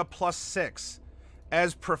going to be a +6,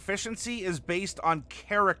 as proficiency is based on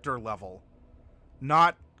character level,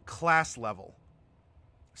 not class level.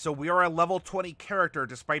 So we are a level 20 character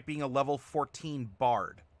despite being a level 14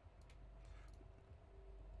 bard.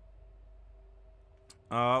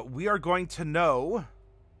 We are going to know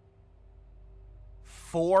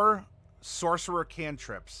 4 sorcerer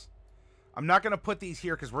cantrips. I'm not going to put these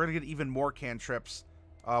here because we're going to get even more cantrips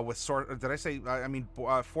with did I say, I mean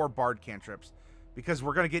 4 bard cantrips. Because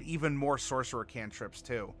we're going to get even more sorcerer cantrips,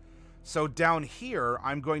 too. So down here,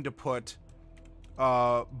 I'm going to put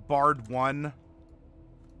Bard 1,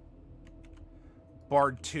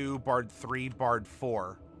 Bard 2, Bard 3, Bard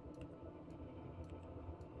 4.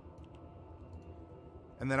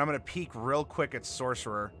 And then I'm going to peek real quick at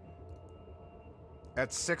Sorcerer. At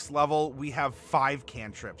 6th level, we have 5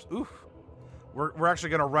 cantrips. Oof. We're actually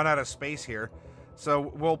going to run out of space here.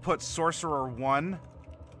 So we'll put Sorcerer 1...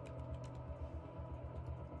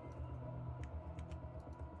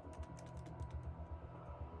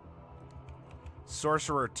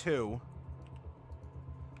 Sorcerer 2,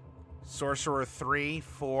 Sorcerer 3,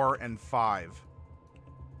 4, and 5.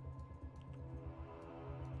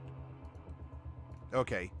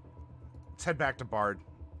 Okay. Let's head back to Bard.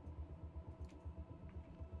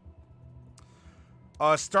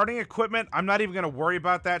 Starting equipment, I'm not even going to worry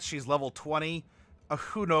about that. She's level 20.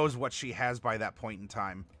 Who knows what she has by that point in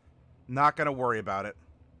time. Not going to worry about it.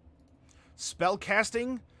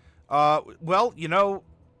 Spellcasting, well, you know...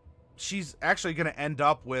 She's actually going to end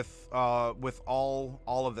up with all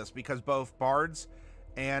of this because both bards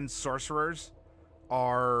and sorcerers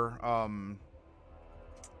are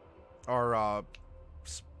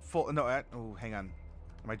full. No, oh, hang on.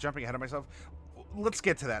 Am I jumping ahead of myself? Let's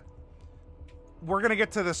get to that. We're going to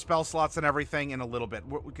get to the spell slots and everything in a little bit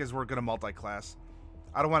because we're going to multi-class.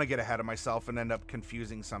 I don't want to get ahead of myself and end up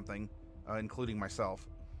confusing something, including myself.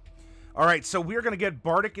 All right, so we're going to get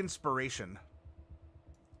Bardic Inspiration.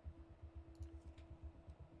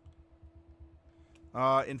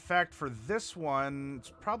 In fact, for this one,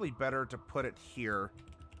 it's probably better to put it here.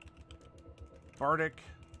 Bardic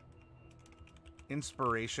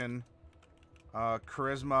Inspiration,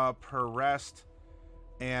 Charisma per rest,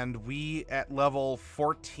 and we at level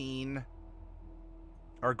 14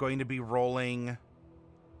 are going to be rolling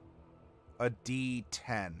a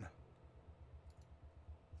D10.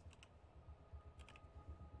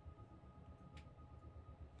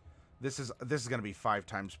 This is going to be 5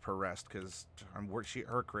 times per rest because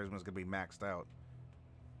her charisma is going to be maxed out.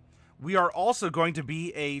 We are also going to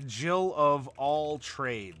be a Jill of all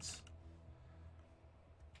trades.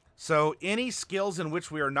 So any skills in which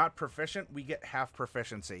we are not proficient, we get half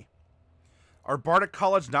proficiency. Our Bardic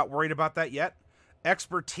College, not worried about that yet.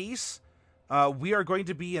 Expertise, we are going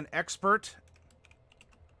to be an expert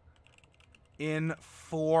in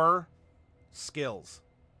 4 skills.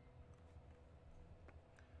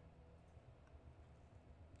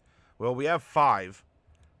 Well, we have 5.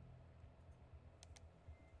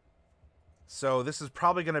 So this is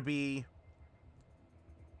probably going to be...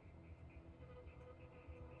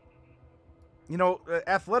 You know,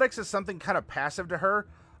 athletics is something kind of passive to her.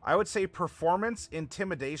 I would say performance,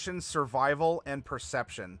 intimidation, survival, and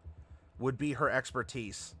perception would be her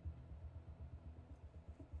expertise.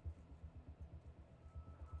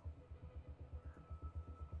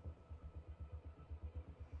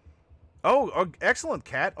 Oh, excellent,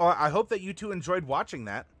 Kat. I hope that you two enjoyed watching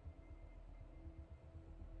that.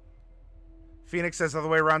 Phoenix says, other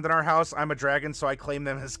way around in our house, I'm a dragon, so I claim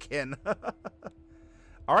them as kin.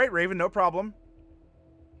 All right, Raven, no problem.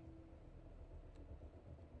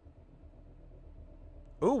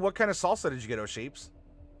 Ooh, what kind of salsa did you get, O'Sheeps?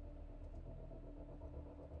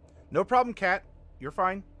 No problem, Kat. You're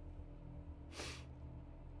fine.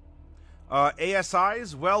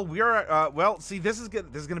 ASIs, well, we are, well, see, this is going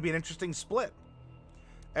to be an interesting split.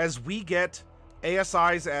 As we get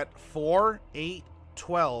ASIs at 4, 8,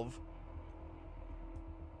 12,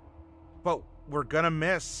 but we're going to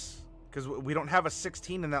miss, because we don't have a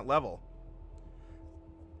 16 in that level.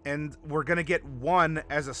 And we're going to get 1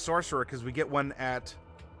 as a sorcerer, because we get 1 at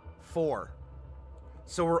 4.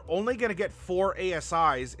 So we're only going to get 4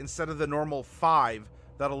 ASIs instead of the normal 5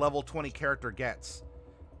 that a level 20 character gets,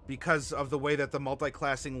 because of the way that the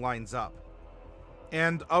multi-classing lines up.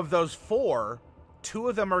 And of those 4, 2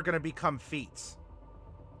 of them are going to become feats.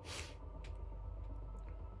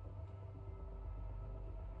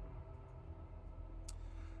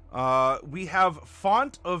 We have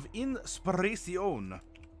Font of Inspiration.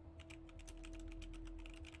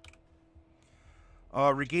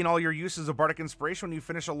 Regain all your uses of Bardic Inspiration when you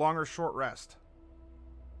finish a long or short rest.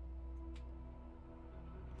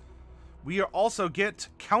 We also get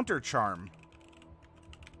Counter Charm.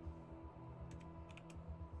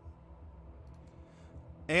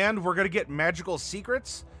 And we're going to get Magical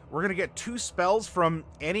Secrets. We're going to get 2 spells from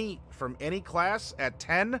any class at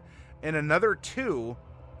 10 and another 2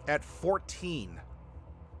 at 14.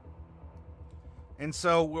 And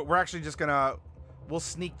so we're actually just going to... We'll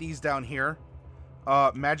sneak these down here.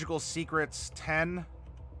 Magical Secrets 10.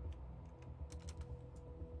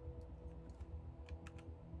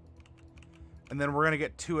 And then we're going to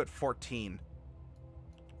get 2 at 14.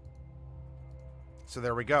 So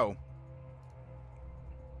there we go.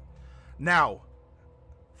 Now,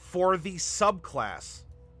 for the subclass,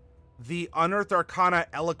 the Unearthed Arcana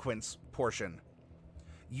Eloquence portion.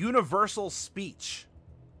 Universal Speech.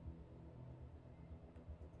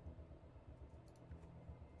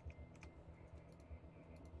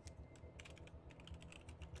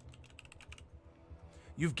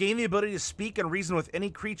 You've gained the ability to speak and reason with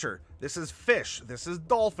any creature. This is fish. This is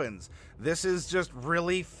dolphins. This is just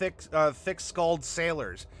really thick-skulled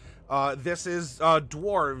sailors. This is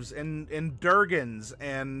dwarves and Durgans,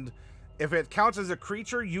 and if it counts as a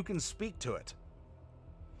creature, you can speak to it.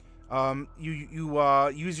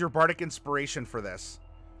 You use your Bardic Inspiration for this.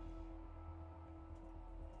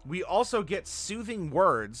 We also get Soothing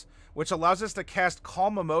Words, which allows us to cast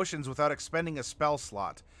Calm Emotions without expending a spell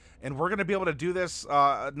slot. And we're going to be able to do this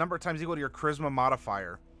a number of times equal to your Charisma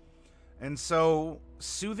modifier. And so,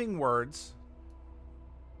 Soothing Words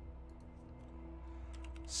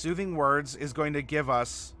is going to give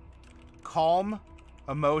us Calm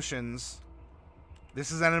Emotions.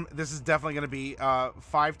 This is definitely going to be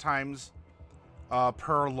 5 times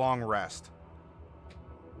per long rest.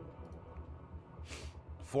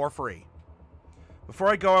 For free. Before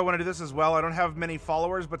I go, I want to do this as well. I don't have many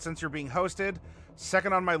followers, but since you're being hosted,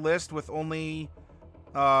 second on my list with only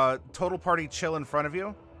Total Party Chill in front of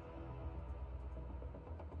you.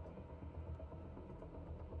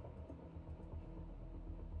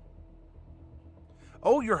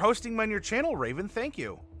 Oh, you're hosting me on your channel, Raven. Thank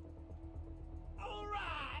you. All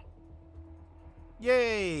right.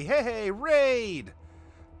 Yay! Hey, raid!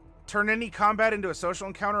 Turn any combat into a social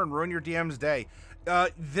encounter and ruin your DM's day.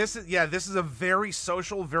 This is a very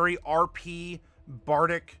social, very RP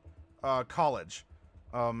bardic college,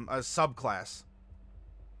 a subclass.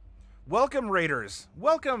 Welcome, raiders.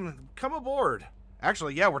 Welcome. Come aboard.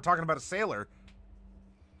 Actually, yeah, we're talking about a sailor.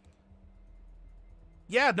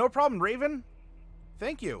 Yeah, no problem, Raven.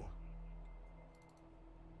 Thank you.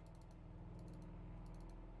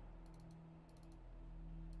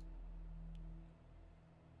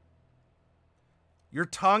 Your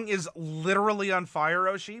tongue is literally on fire,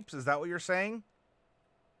 O'Sheeps? Is that what you're saying?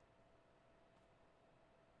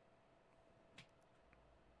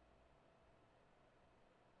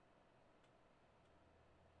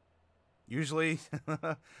 Usually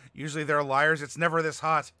they're liars. It's never this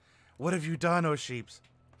hot. What have you done, O'Sheeps?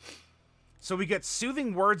 So we get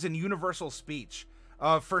soothing words and universal speech.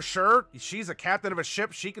 For sure, she's a captain of a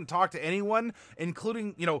ship. She can talk to anyone,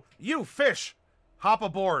 including, you know, you, fish, hop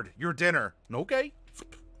aboard, your dinner. Okay.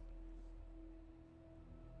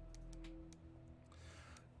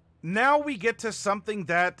 Now we get to something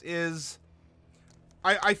that is...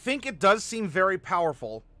 I think it does seem very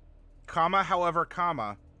powerful, however,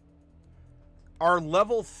 our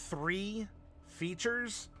level 3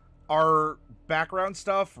 features are background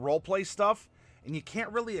stuff, roleplay stuff, and you can't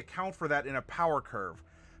really account for that in a power curve.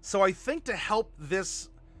 So I think to help this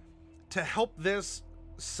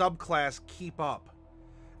subclass keep up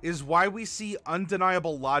is why we see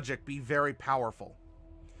undeniable logic be very powerful.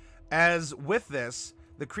 As with this,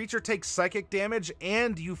 the creature takes psychic damage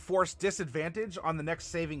and you force disadvantage on the next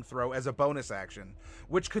saving throw as a bonus action,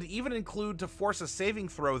 which could even include to force a saving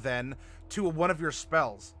throw then to one of your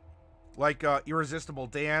spells, like Irresistible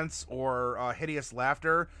Dance or Hideous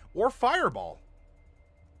Laughter or Fireball.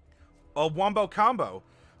 A wombo combo.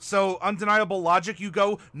 So undeniable logic, you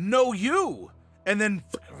go, no you, and then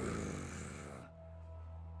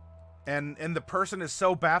and the person is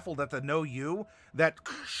so baffled at the no you that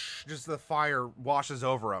just the fire washes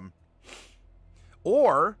over them.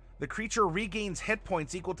 Or the creature regains hit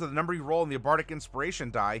points equal to the number you roll in the Bardic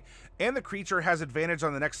Inspiration die, and the creature has advantage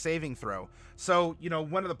on the next saving throw. So, you know,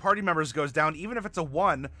 one of the party members goes down, even if it's a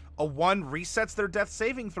 1 resets their death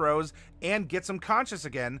saving throws and gets them conscious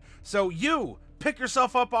again. So you pick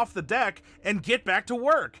yourself up off the deck and get back to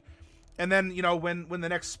work. And then, you know, when the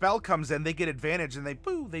next spell comes in, they get advantage and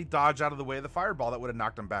they dodge out of the way of the fireball that would have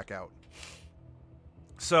knocked them back out.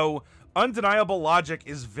 So, undeniable logic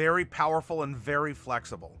is very powerful and very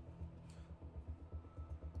flexible.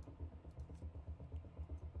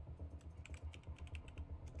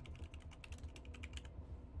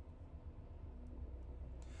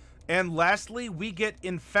 And lastly, we get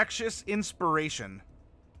Infectious Inspiration.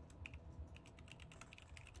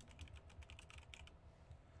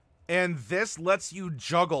 And this lets you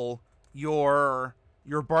juggle your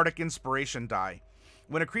Bardic Inspiration die.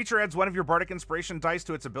 When a creature adds one of your Bardic Inspiration dice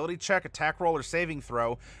to its ability check, attack roll, or saving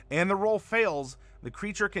throw, and the roll fails, the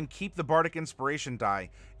creature can keep the Bardic Inspiration die.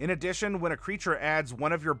 In addition, when a creature adds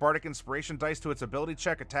one of your Bardic Inspiration dice to its ability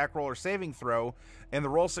check, attack roll, or saving throw, and the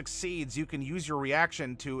roll succeeds, you can use your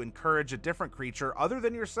reaction to encourage a different creature other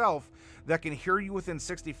than yourself that can hear you within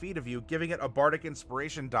 60 feet of you, giving it a Bardic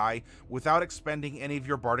Inspiration die without expending any of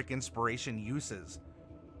your Bardic Inspiration uses.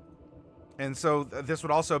 And so this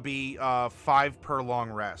would also be 5 per long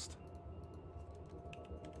rest.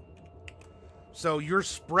 So you're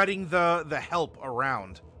spreading the help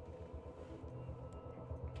around.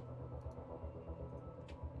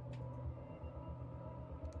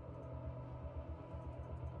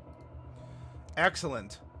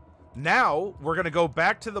 Excellent. Now we're going to go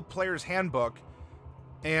back to the player's handbook.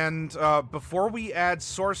 And before we add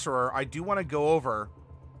Sorcerer, I do want to go over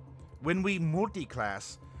when we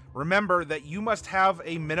multiclass. Remember that you must have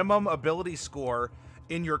a minimum ability score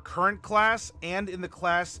in your current class and in the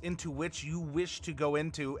class into which you wish to go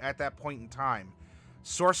into at that point in time.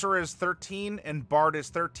 Sorcerer is 13 and Bard is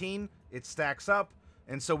 13. It stacks up.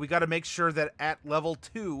 And so we got to make sure that at level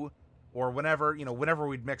 2 or whenever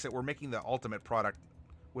we'd mix it, we're making the ultimate product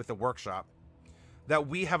with the workshop, that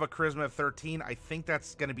we have a charisma of 13. I think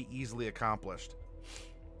that's going to be easily accomplished.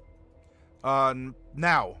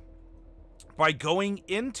 Now, by going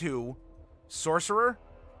into Sorcerer,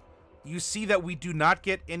 you see that we do not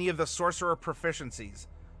get any of the Sorcerer proficiencies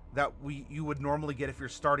that you would normally get if you're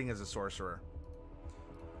starting as a Sorcerer.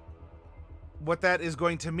 What that is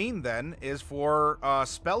going to mean then is for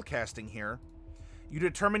spell casting here, you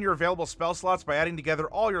determine your available spell slots by adding together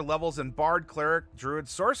all your levels in Bard, Cleric, Druid,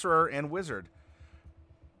 Sorcerer, and Wizard.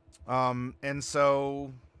 And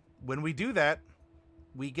so when we do that,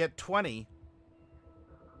 we get 20.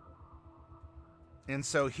 And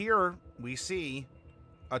so here we see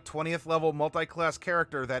a 20th level multi-class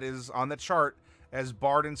character that is on the chart as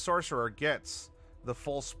Bard and Sorcerer gets the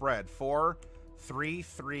full spread. 4, 3,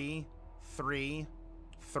 3, 3,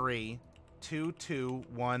 3, 2, 2,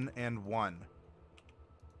 1, and 1.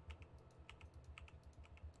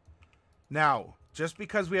 Now, just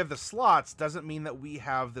because we have the slots doesn't mean that we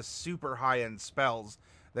have the super high-end spells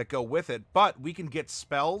that go with it, but we can get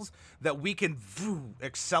spells that we can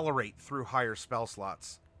accelerate through higher spell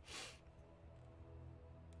slots.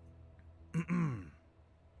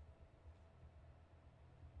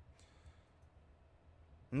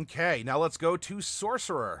 Okay, now let's go to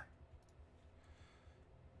Sorcerer.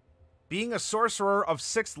 Being a Sorcerer of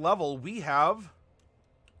 6th level, we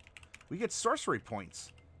get sorcery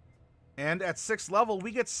points. And at 6th level,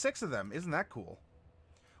 we get 6 of them. Isn't that cool?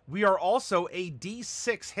 We are also a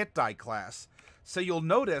D6 hit die class. So you'll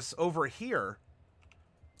notice over here,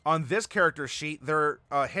 on this character sheet, their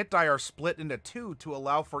hit die are split into 2 to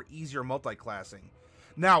allow for easier multiclassing.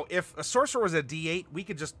 Now, if a sorcerer was a D8, we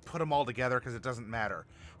could just put them all together because it doesn't matter.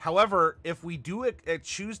 However, if we do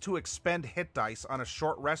choose to expend hit dice on a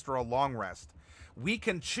short rest or a long rest, we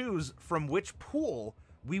can choose from which pool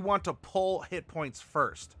we want to pull hit points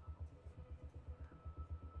first.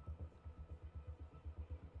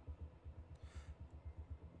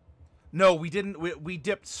 No, we didn't. We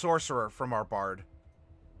dipped Sorcerer from our Bard.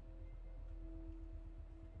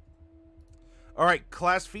 All right,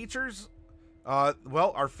 class features.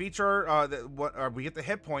 Well, our feature, we get the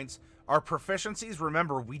hit points. Our proficiencies,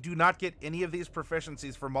 remember, we do not get any of these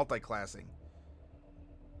proficiencies for multiclassing.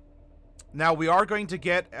 Now, we are going to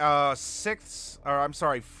get 5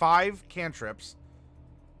 cantrips.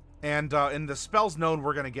 And in the spells known,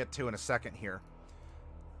 we're going to get to in a second here.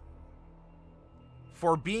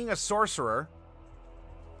 For being a sorcerer,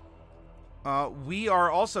 we are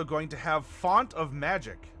also going to have Font of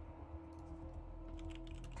Magic,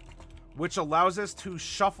 which allows us to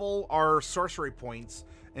shuffle our sorcery points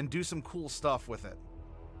and do some cool stuff with it.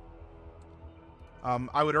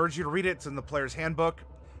 I would urge you to read it. It's in the player's handbook.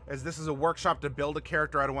 As this is a workshop to build a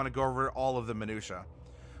character, I don't want to go over all of the minutia.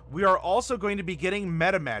 We are also going to be getting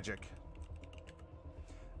meta magic.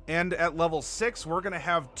 And at level 6, we're going to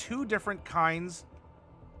have 2 different kinds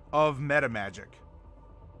of meta magic.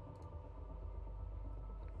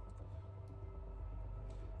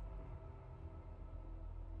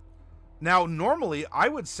 Now, normally, I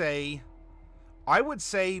would say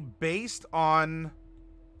based on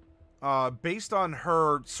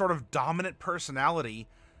her sort of dominant personality,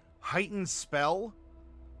 heightened spell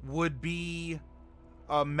would be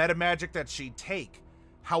a meta magic that she'd take.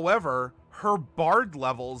 However, her bard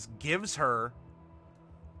levels gives her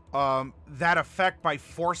that effect by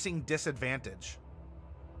forcing disadvantage.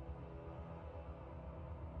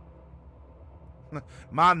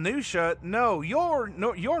 Minutia? No, your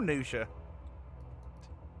Nusha.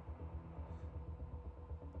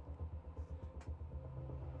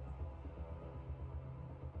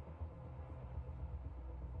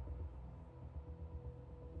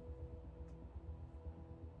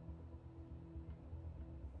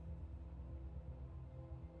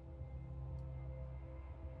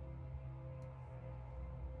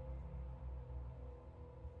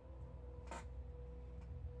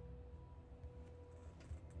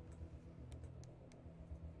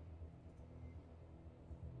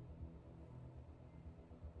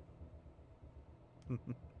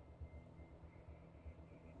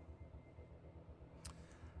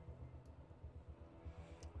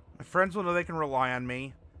 My friends will know they can rely on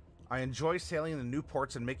me. I enjoy sailing in the new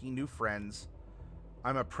ports and making new friends.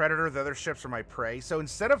 I'm a predator. The other ships are my prey. So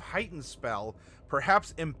instead of heightened spell,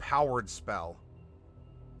 perhaps empowered spell.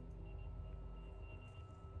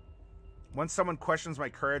 Once someone questions my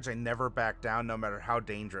courage, I never back down, no matter how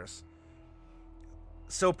dangerous.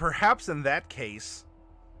 So perhaps in that case,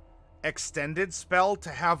 extended spell to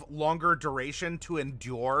have longer duration to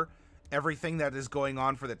endure everything that is going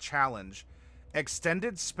on for the challenge.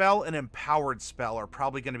 Extended spell and empowered spell are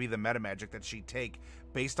probably going to be the meta magic that she'd take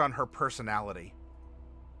based on her personality.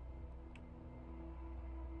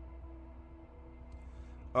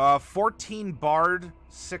 14 Bard,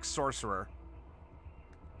 6 Sorcerer.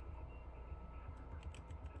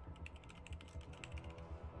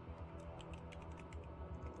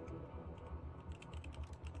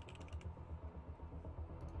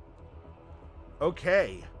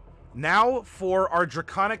 Okay, now for our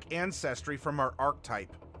Draconic ancestry from our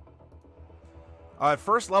archetype.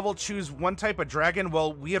 First level, choose one type of dragon.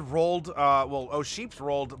 Well, we had rolled, Sheep's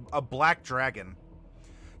rolled a black dragon.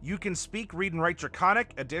 You can speak, read, and write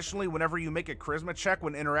Draconic. Additionally, whenever you make a charisma check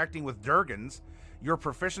when interacting with Durgans, your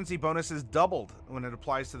proficiency bonus is doubled when it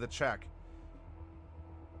applies to the check.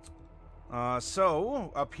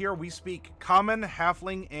 So, up here we speak Common,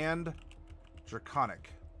 Halfling, and Draconic.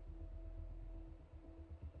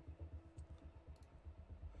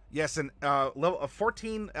 Yes, and level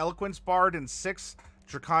 14 Eloquence Bard and 6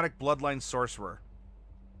 Draconic Bloodline Sorcerer.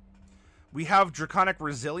 We have Draconic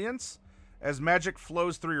Resilience. As magic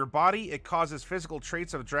flows through your body, it causes physical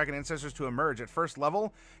traits of dragon ancestors to emerge. At first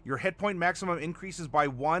level, your hit point maximum increases by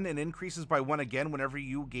 1 and increases by 1 again whenever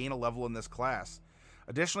you gain a level in this class.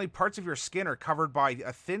 Additionally, parts of your skin are covered by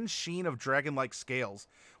a thin sheen of dragon-like scales.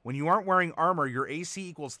 When you aren't wearing armor, your AC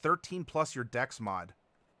equals 13 plus your dex mod.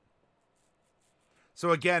 So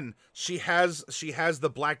again, she has the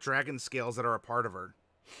black dragon scales that are a part of her.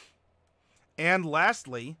 And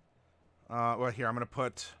lastly, well, here I'm going to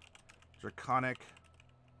put Draconic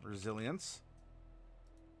Resilience.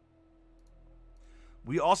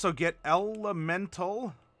 We also get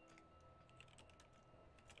Elemental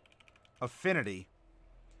Affinity.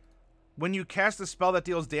 When you cast a spell that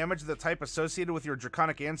deals damage to the type associated with your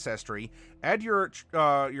Draconic ancestry, add your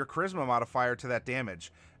Charisma modifier to that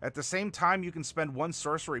damage. At the same time, you can spend 1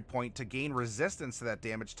 sorcery point to gain resistance to that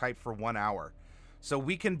damage type for 1 hour. So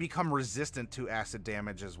we can become resistant to acid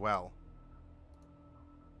damage as well.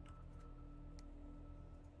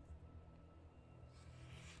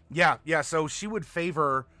 Yeah, so she would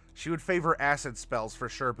favor acid spells for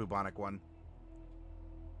sure, Bubonic One.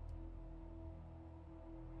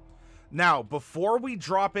 Now, before we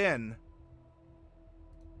drop in,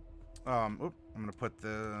 I'm gonna put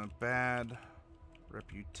the bad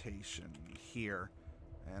reputation here,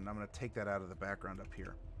 and I'm gonna take that out of the background up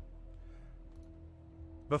here.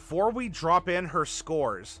 Before we drop in her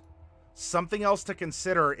scores, something else to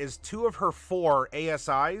consider is 2 of her 4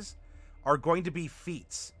 ASIs are going to be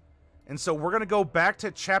feats. And so we're going to go back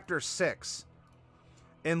to chapter 6,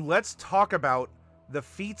 and let's talk about the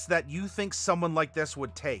feats that you think someone like this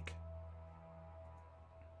would take.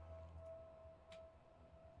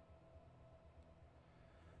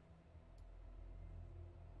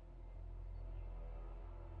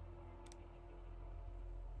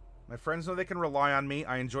 My friends know they can rely on me.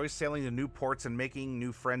 I enjoy sailing to new ports and making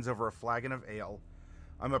new friends over a flagon of ale.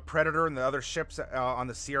 I'm a predator, and the other ships on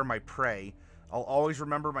the sea are my prey. I'll always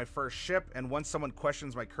remember my first ship, and once someone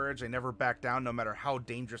questions my courage, I never back down, no matter how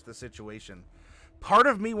dangerous the situation. Part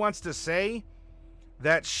of me wants to say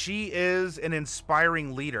that she is an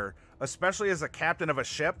inspiring leader, especially as a captain of a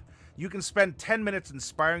ship. You can spend 10 minutes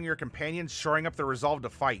inspiring your companions, shoring up the resolve to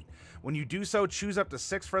fight. When you do so, choose up to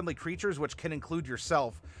 6 friendly creatures, which can include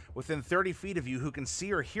yourself, within 30 feet of you who can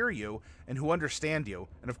see or hear you and who understand you.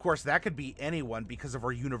 And of course, that could be anyone because of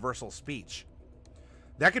our universal speech.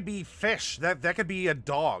 That could be fish. That could be a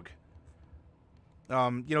dog.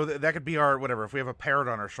 You know, that could be our, whatever, if we have a parrot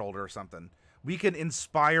on our shoulder or something. We can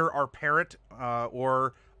inspire our parrot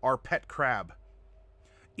or our pet crab.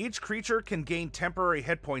 Each creature can gain temporary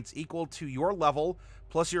hit points equal to your level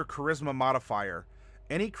plus your charisma modifier.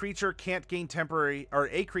 Any creature can't gain temporary, or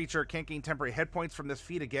a creature can't gain temporary hit points from this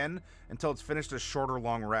feat again until it's finished a short or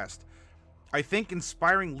long rest. I think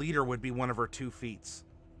Inspiring Leader would be one of her 2 feats.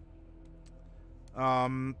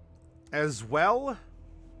 As well,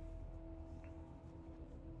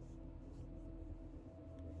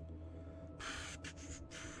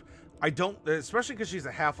 I don't, especially because she's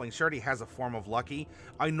a halfling, she already has a form of Lucky.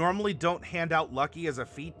 I normally don't hand out Lucky as a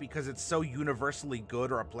feat because it's so universally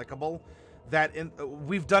good or applicable that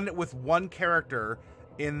we've done it with 1 character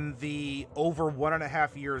in the over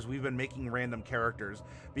 1.5 years we've been making random characters,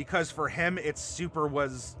 because for him it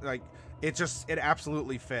was like, it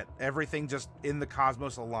absolutely fit. Everything just in the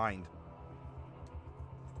cosmos aligned.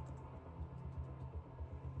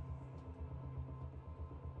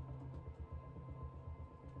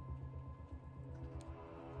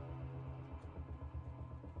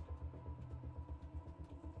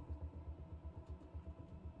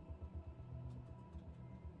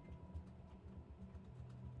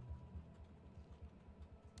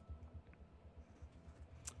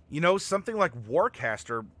 You know, something like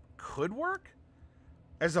Warcaster could work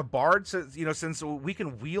as a bard, you know, since we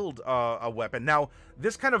can wield a weapon. Now,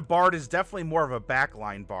 this kind of bard is definitely more of a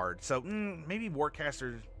backline bard, so maybe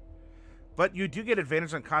Warcaster. But you do get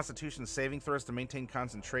advantage on Constitution saving throws to maintain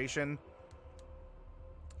concentration.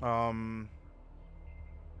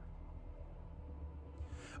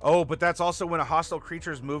 Oh, but that's also when a hostile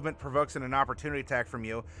creature's movement provokes an opportunity attack from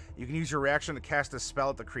you. You can use your reaction to cast a spell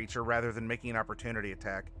at the creature rather than making an opportunity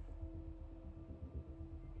attack.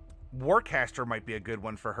 Warcaster might be a good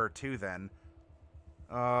one for her too, then.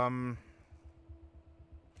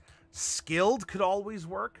 Skilled could always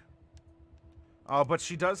work. But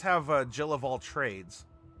she does have Jill of all trades.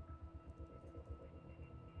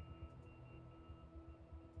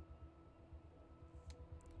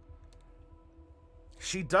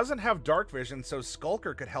 She doesn't have dark vision, so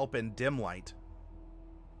Skulker could help in dim light.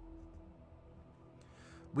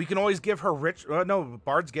 We can always give her no,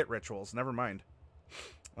 bards get rituals. Never mind.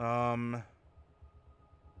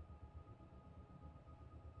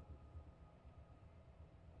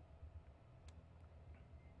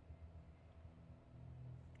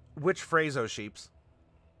 Which Phraso sheeps?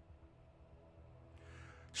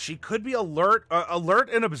 She could be alert. Alert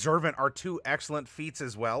and observant are 2 excellent feats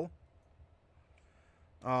as well.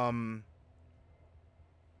 Oh,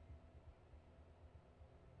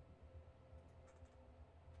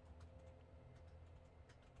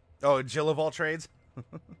 Jill of all trades.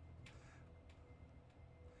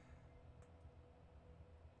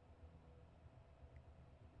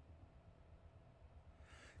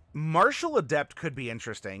 Martial Adept could be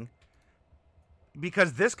interesting,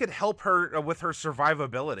 because this could help her with her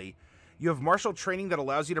survivability. You have martial training that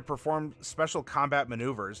allows you to perform special combat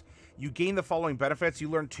maneuvers. You gain the following benefits. You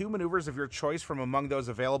learn 2 maneuvers of your choice from among those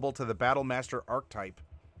available to the Battle Master archetype.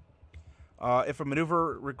 If a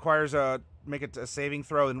maneuver requires make it a saving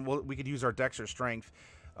throw, then we could use our Dex or Strength.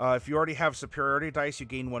 If you already have superiority dice, you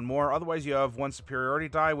gain 1 more. Otherwise, you have 1 superiority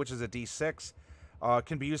die, which is a d6. It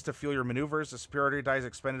can be used to fuel your maneuvers. The superiority die is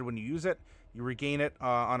expended when you use it. You regain it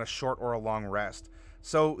on a short or a long rest.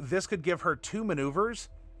 So this could give her 2 maneuvers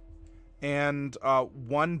and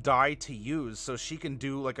 1 die to use, so she can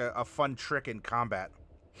do like a fun trick in combat.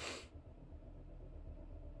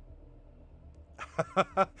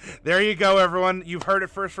 There you go, everyone. You've heard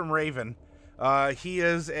it first from Raven. He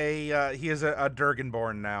is a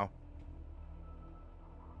Durganborn now.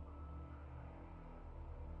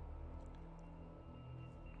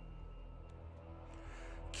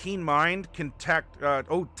 Keen Mind can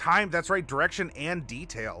time. That's right, direction and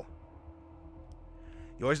detail.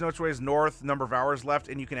 You always know which way is north, number of hours left,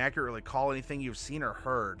 and you can accurately call anything you've seen or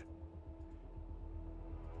heard.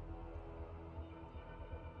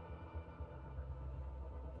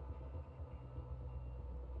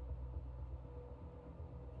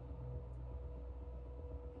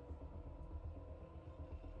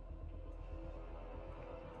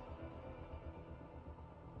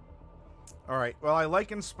 Alright, well, I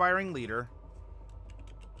like Inspiring Leader.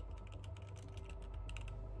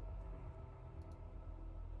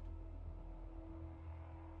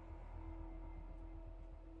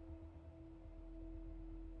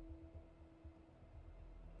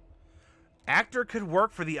 Actor could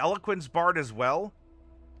work for the Eloquence Bard as well.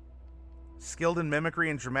 Skilled in mimicry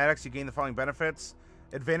and dramatics, you gain the following benefits.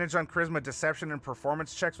 Advantage on charisma, deception, and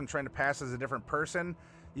performance checks when trying to pass as a different person.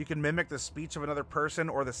 You can mimic the speech of another person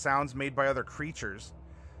or the sounds made by other creatures.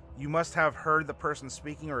 You must have heard the person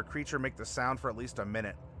speaking or a creature make the sound for at least a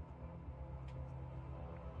minute.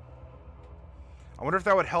 I wonder if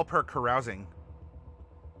that would help her carousing.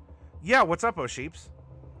 Yeah, what's up, O'Sheeps?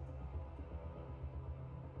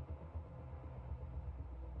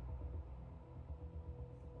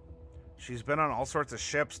 She's been on all sorts of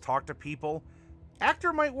ships, talked to people.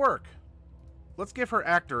 Actor might work. Let's give her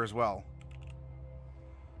Actor as well.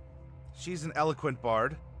 She's an eloquent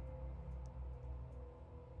bard.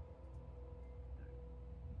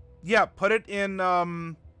 Yeah, put it in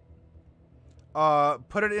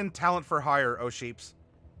talent for hire, O'Sheeps.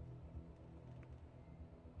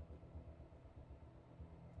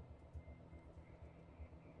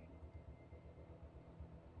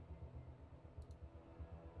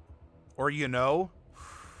 Or, you know,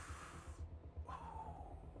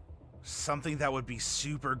 something that would be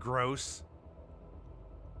super gross.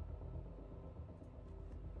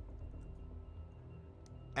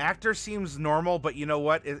 Actor seems normal, but you know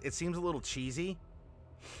what? It seems a little cheesy.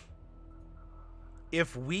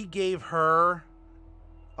 If we gave her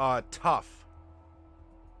tough.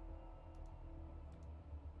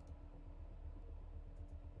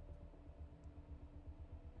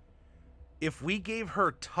 If we gave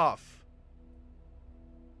her tough.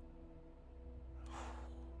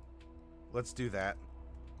 Let's do that.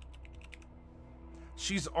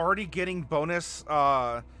 She's already getting bonus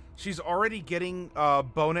bonus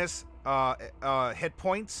hit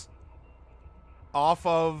points off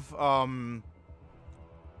of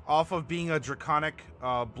being a Draconic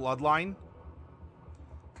bloodline.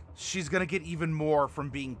 She's gonna get even more from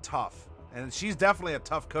being tough, and she's definitely a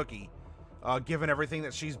tough cookie, given everything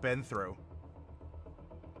that she's been through.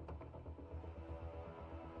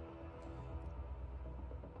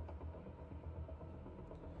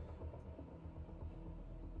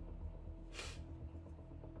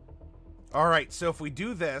 All right, so if we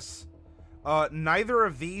do this, neither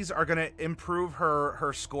of these are going to improve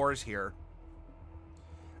her scores here.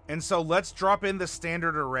 And so let's drop in the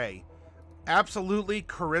standard array. Absolutely,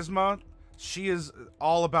 charisma. She is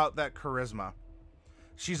all about that charisma.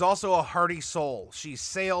 She's also a hardy soul. She's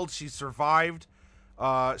sailed. She's survived.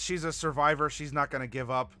 She's a survivor. She's not going to give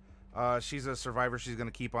up. She's a survivor. She's going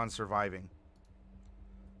to keep on surviving.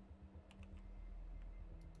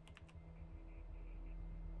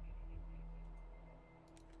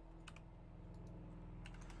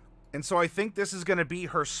 And so I think this is going to be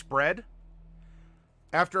her spread.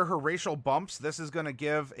 After her racial bumps, this is going to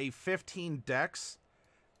give a 15 dex,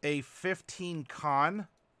 a 15 con.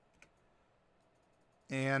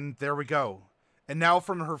 And there we go. And now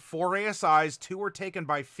from her 4 ASIs, 2 were taken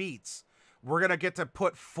by feats. We're going to get to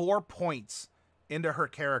put 4 points into her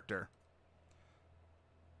character.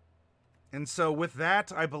 And so with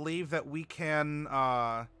that, I believe that we can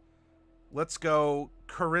Let's go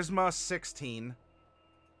Charisma 16.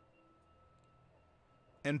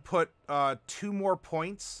 And put 2 more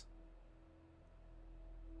points.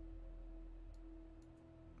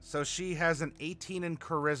 So she has an 18 in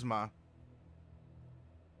Charisma.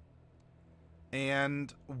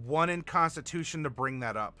 And 1 in Constitution to bring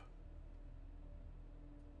that up.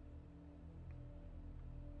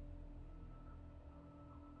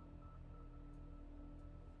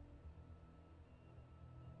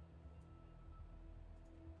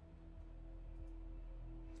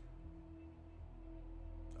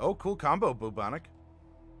 Oh, cool combo, Bubonic.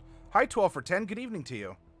 Hi, 12 for 10. Good evening to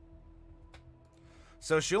you.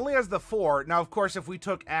 So she only has the 4. Now, of course, if we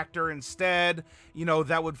took Actor instead, you know,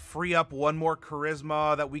 that would free up 1 more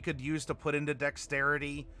Charisma that we could use to put into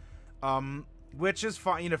Dexterity, which is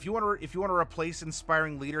fine. You know, if you want to replace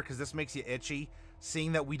Inspiring Leader because this makes you itchy,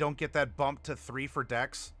 seeing that we don't get that bump to 3 for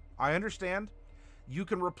Dex, I understand. You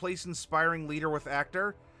can replace Inspiring Leader with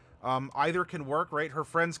Actor. Either can work, right? Her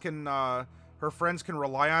friends can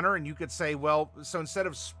rely on her, and you could say, well, so instead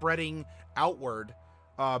of spreading outward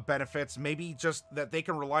benefits, maybe just that they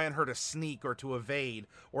can rely on her to sneak or to evade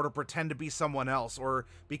or to pretend to be someone else, or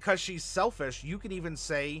because she's selfish, you can even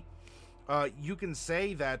say,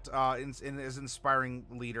 that as Inspiring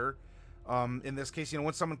Leader, in this case, you know,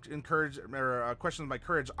 when someone questions my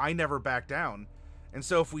courage, I never back down. And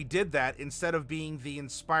so if we did that, instead of being the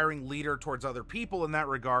inspiring leader towards other people in that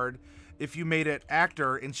regard, if you made it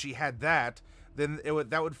Actor and she had that, then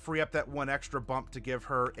that would free up that 1 extra bump to give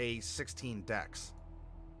her a 16 Dex.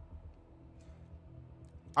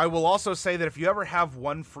 I will also say that if you ever have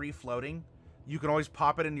 1 free floating, you can always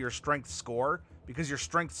pop it into your strength score, because your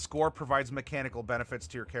strength score provides mechanical benefits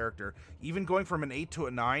to your character. Even going from an 8 to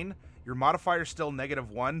a 9, your modifier is still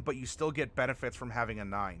 -1, but you still get benefits from having a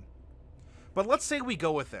 9. But let's say we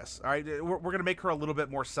go with this, all right? We're going to make her a little bit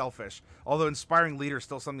more selfish, although Inspiring Leader is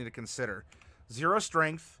still something to consider. 0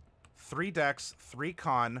 strength, 3 dex, 3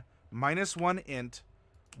 con, -1 int,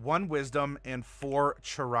 1 wisdom, and 4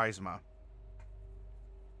 charisma.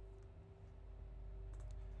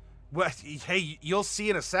 Well, hey, you'll see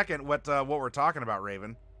in a second what we're talking about,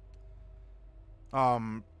 Raven.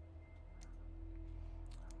 And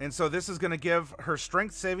so this is going to give her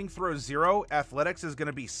strength saving throw 0, athletics is going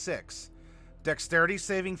to be 6. Dexterity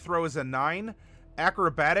saving throw is a 9.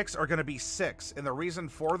 Acrobatics are going to be 6. And the reason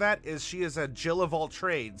for that is she is a Jill of all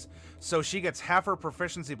trades. So she gets half her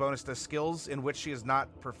proficiency bonus to skills in which she is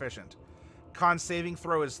not proficient. Con saving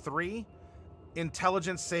throw is 3.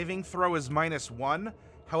 Intelligence saving throw is -1.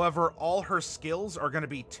 However, all her skills are going to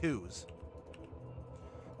be 2s.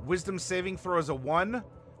 Wisdom saving throw is a 1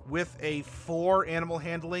 with a 4 animal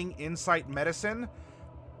handling, insight, medicine.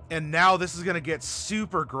 And now this is going to get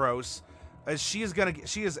super gross, as she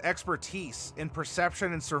is expertise in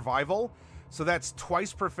perception and survival. So that's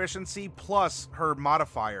twice proficiency plus her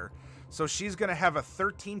modifier. So she's going to have a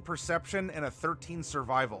 13 perception and a 13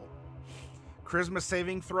 survival. Charisma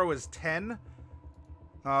saving throw is 10.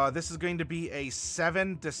 This is going to be a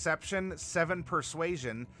 7 deception, 7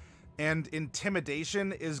 persuasion, and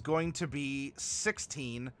intimidation is going to be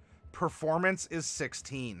 16. Performance is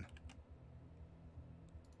 16.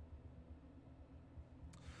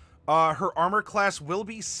 Her armor class will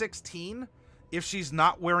be 16 if she's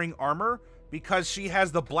not wearing armor, because she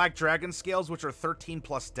has the Black Dragon scales, which are 13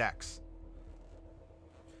 plus dex.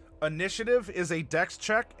 Initiative is a dex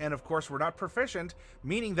check, and of course we're not proficient,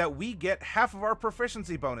 meaning that we get half of our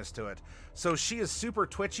proficiency bonus to it. So she is super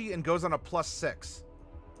twitchy and goes on a +6.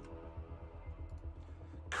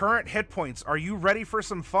 Current hit points. Are you ready for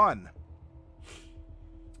some fun?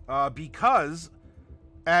 Because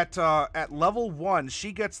at level 1,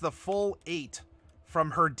 she gets the full 8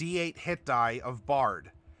 from her D8 hit die of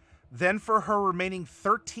Bard. Then for her remaining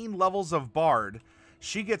 13 levels of Bard,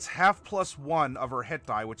 she gets half +1 of her hit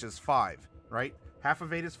die, which is 5, right? Half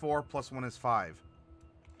of 8 is 4, +1 is 5.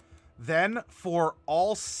 Then for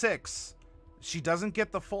all 6, she doesn't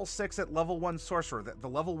get the full 6 at level 1 Sorcerer. The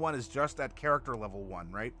level 1 is just at character level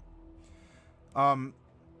 1, right?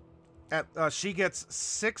 She gets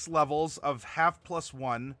 6 levels of half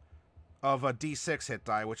 +1 of a D6 hit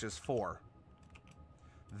die, which is 4.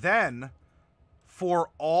 Then for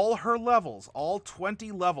all her levels, all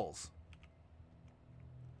 20 levels,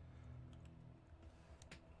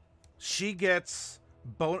 she gets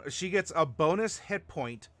a bonus hit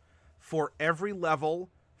point for every level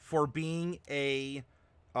for being a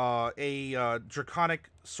Draconic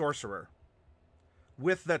Sorcerer.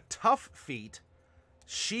 With the tough feat,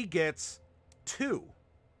 she gets 2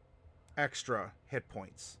 extra hit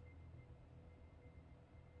points.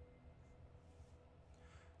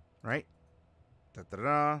 Right?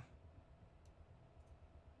 Da-da-da.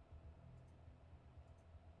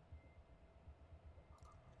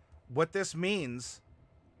 what this means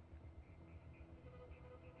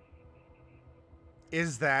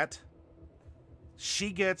is that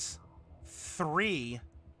she gets 3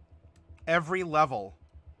 every level.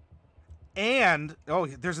 And, oh,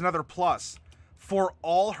 there's another plus. For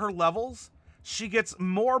all her levels, she gets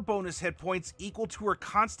more bonus hit points equal to her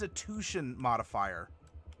Constitution modifier.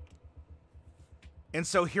 And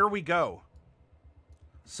so here we go.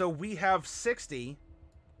 So we have 60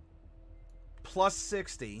 plus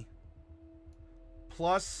 60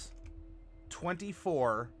 plus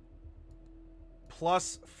 24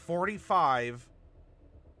 plus 45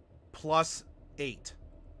 plus 8.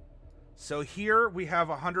 So here we have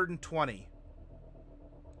 120.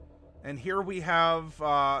 And here we have,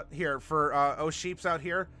 here, for Oh Sheep's out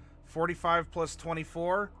here, 45 plus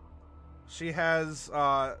 24. She has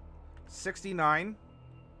 69.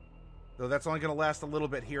 Though that's only going to last a little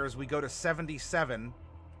bit here as we go to 77.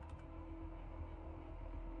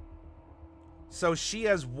 So she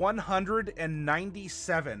has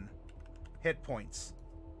 197 hit points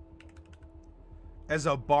as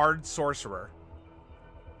a Bard Sorcerer.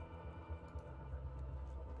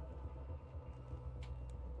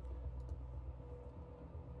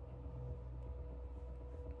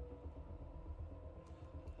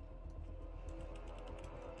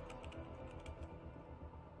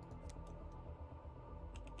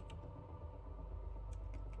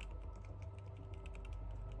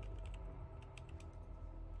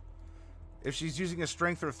 If she's using a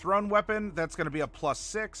strength or thrown weapon, that's going to be a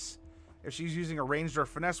 +6. If she's using a ranged or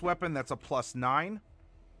finesse weapon, that's a +9.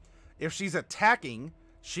 If she's attacking,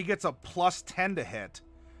 she gets a +10 to hit.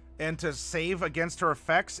 And to save against her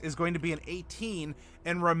effects is going to be an 18.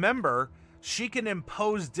 And remember, she can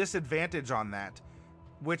impose disadvantage on that,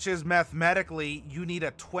 which is mathematically, you need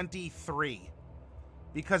a 23.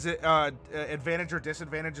 Because advantage or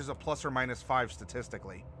disadvantage is a +or -5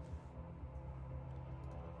 statistically.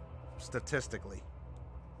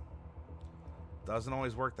 Doesn't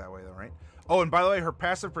always work that way though, right? Oh, and by the way, her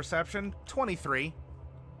passive perception, 23.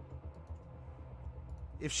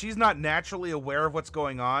 If she's not naturally aware of what's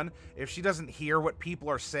going on, if she doesn't hear what people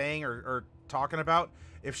are saying or talking about,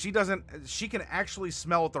 if she doesn't, she can actually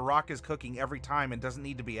smell what the rock is cooking every time and doesn't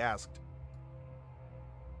need to be asked.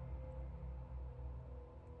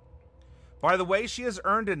 By the way, she has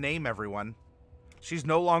earned a name, everyone. She's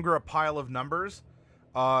no longer a pile of numbers.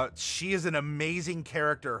 She is an amazing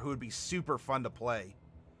character who would be super fun to play.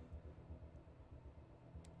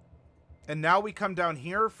 And now we come down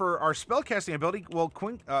here for our spellcasting ability. Well,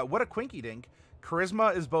 what a quinky dink.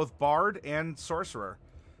 Charisma is both Bard and Sorcerer.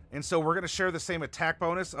 And so we're going to share the same attack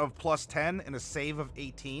bonus of +10 and a save of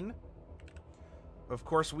 18. Of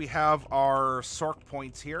course, we have our Sorc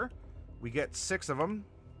points here. We get 6 of them.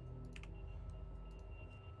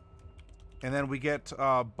 And then we get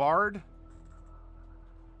Bard.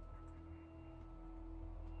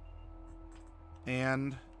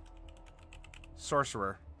 And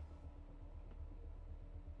Sorcerer.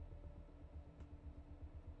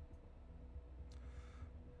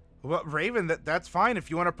 Well, Raven, that's fine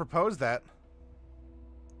if you want to propose that.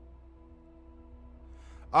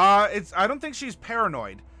 I don't think she's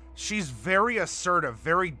paranoid. She's very assertive,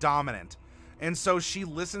 very dominant. And so she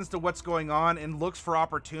listens to what's going on and looks for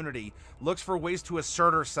opportunity, looks for ways to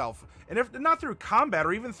assert herself. And if not through combat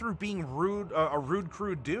or even through being rude, a rude,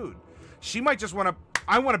 crude dude. She might just want to,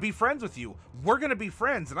 I want to be friends with you. We're going to be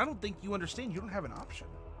friends. And I don't think you understand. You don't have an option.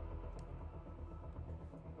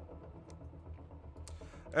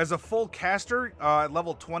 As a full caster,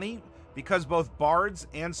 level 20, because both bards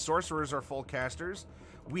and sorcerers are full casters,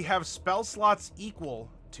 we have spell slots equal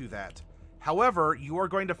to that. However, you are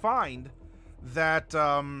going to find that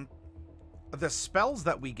the spells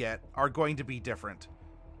that we get are going to be different.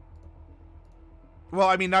 Well,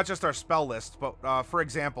 I mean, not just our spell list, but for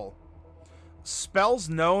example, spells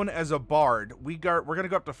known as a bard, we're going to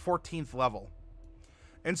go up to 14th level.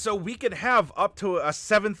 And so we can have up to a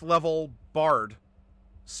 7th level bard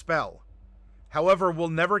spell. However, we'll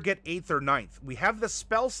never get 8th or 9th. We have the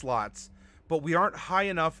spell slots, but we aren't high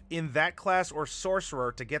enough in that class or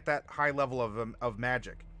sorcerer to get that high level of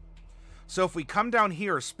magic. So if we come down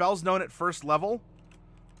here, spells known at 1st level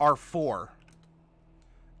are 4.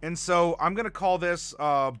 And so I'm going to call this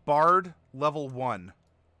Bard level 1.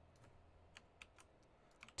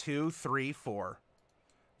 2, 3, 4.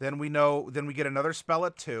 Then we get another spell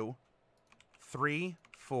at 2. 3,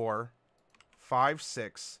 4, 5,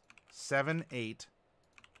 6, 7, 8,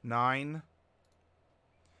 9.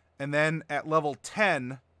 And then at level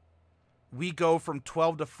 10, we go from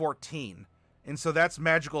 12 to 14. And so that's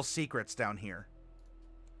magical secrets down here.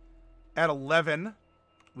 At 11,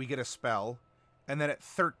 we get a spell. And then at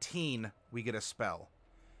 13, we get a spell.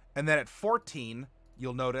 And then at 14,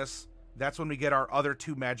 you'll notice that's when we get our other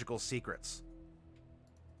 2 magical secrets.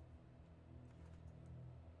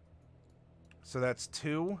 So that's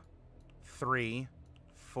 2, 3,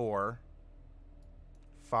 4,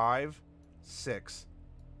 5, 6,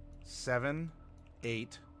 7,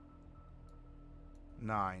 8,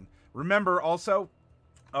 9. Remember also,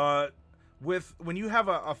 when you have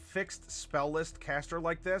a fixed spell list caster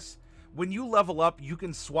like this, when you level up, you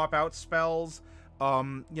can swap out spells.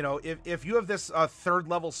 You know, if you have this 3rd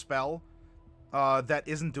level spell that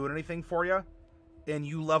isn't doing anything for you, and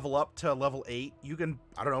you level up to level 8, you can,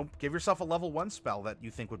 I don't know, give yourself a level 1 spell that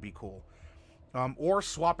you think would be cool. Or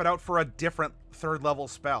swap it out for a different 3rd level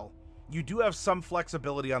spell. You do have some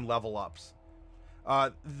flexibility on level ups.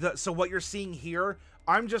 So what you're seeing here,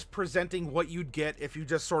 I'm just presenting what you'd get if you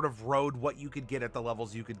just sort of rode what you could get at the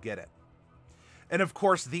levels you could get it. And of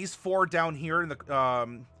course, these 4 down here in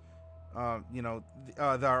the, you know,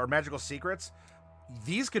 our magical secrets,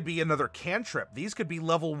 these could be another cantrip. These could be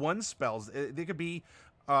level 1 spells. They could be,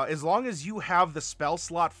 as long as you have the spell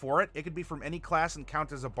slot for it, it could be from any class and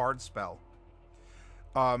count as a bard spell.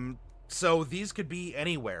 So these could be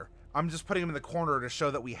anywhere. I'm just putting them in the corner to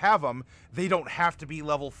show that we have them. They don't have to be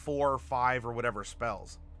level 4 or 5 or whatever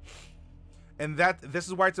spells. And this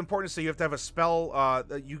is why it's important. So you have to have a spell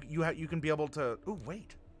that you can be able to. Oh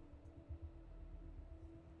wait.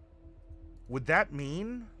 Would that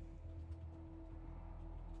mean?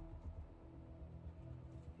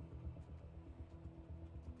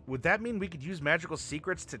 Would that mean we could use magical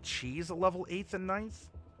secrets to cheese a level 8th and 9th?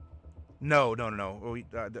 No. I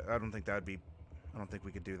don't think that would be. I don't think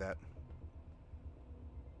we could do that.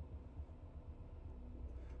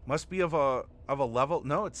 Must be of a level.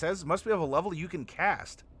 No, it says must be of a level you can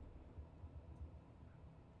cast.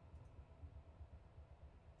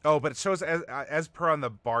 Oh, but it shows as per on the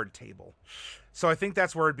bard table. So I think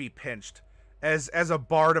that's where it'd be pinched. As a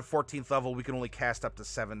bard of 14th level, we can only cast up to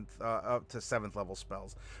 7th level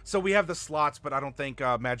spells. So we have the slots, but I don't think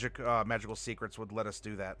magical secrets would let us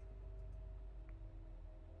do that.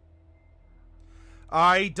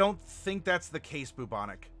 I don't think that's the case,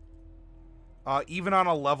 Bubonic. Even on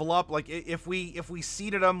a level up, like if we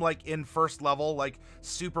seeded them like in 1st level, like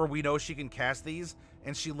super, we know she can cast these,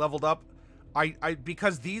 and she leveled up.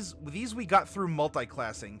 Because these we got through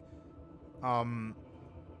multiclassing.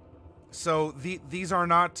 So these are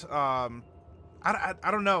not. I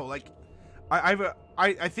don't know. Like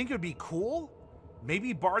I think it would be cool.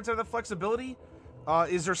 Maybe bards have the flexibility.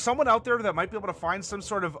 Is there someone out there that might be able to find some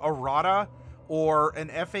sort of errata or an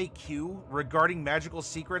FAQ regarding magical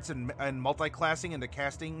secrets and multiclassing into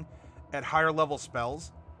casting at higher level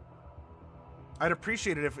spells? I'd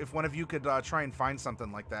appreciate it if one of you could try and find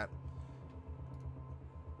something like that.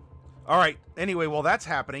 All right. Anyway, well, that's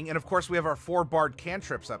happening. And of course, we have our 4 bard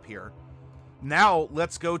cantrips up here. Now,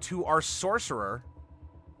 let's go to our sorcerer.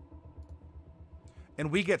 And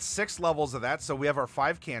we get 6 levels of that. So we have our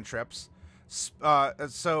 5 cantrips.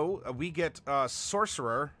 So we get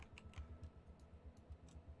sorcerer.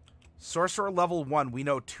 Sorcerer level 1, we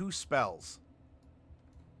know 2 spells.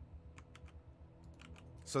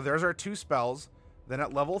 So there's our 2 spells. Then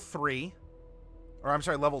at level 3, or I'm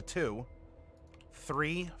sorry, level 2,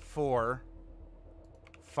 3, 4,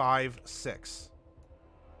 5, 6.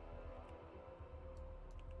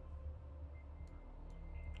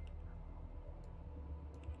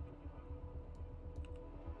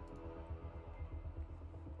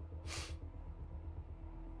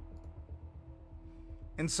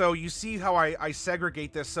 And so you see how I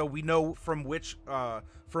segregate this so we know from which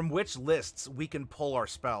lists we can pull our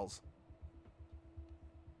spells.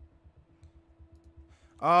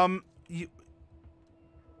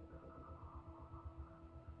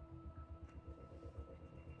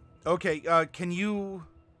 Okay, can you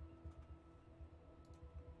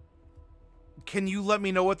let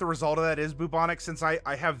me know what the result of that is, Bubonic, since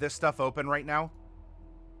I have this stuff open right now?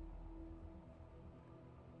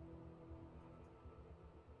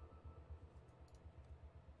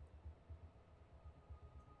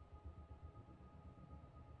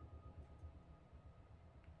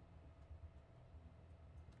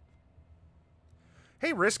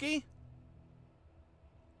 Hey, Risky.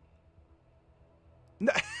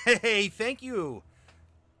 Hey, thank you.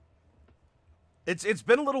 It's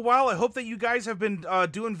been a little while. I hope that you guys have been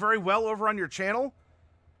doing very well over on your channel.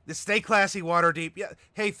 Stay classy, Waterdeep. Yeah.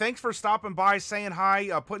 Hey, thanks for stopping by, saying hi,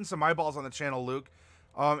 putting some eyeballs on the channel, Luke.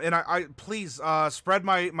 And I please spread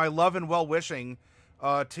my love and well wishing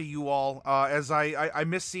to you all, as I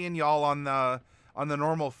miss seeing y'all on the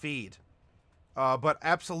normal feed. But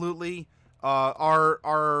absolutely. Our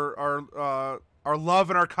our love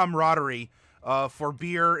and our camaraderie for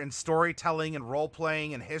beer and storytelling and role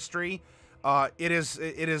playing and history. It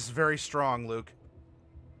is very strong, Luke.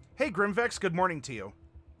 Hey, Grimvex, good morning to you.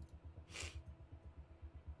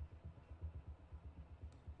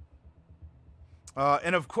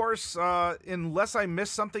 And of course, unless I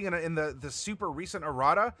missed something in the super recent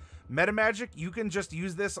errata, Metamagic, you can just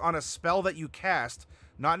use this on a spell that you cast,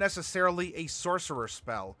 not necessarily a sorcerer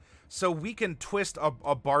spell. So we can twist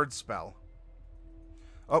a bard spell.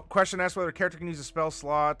 Oh, question asked whether a character can use a spell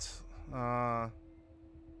slot. An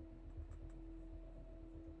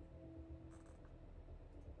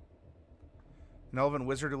elven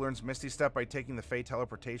wizard who learns Misty Step by taking the Fey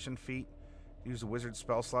teleportation feat. Use a wizard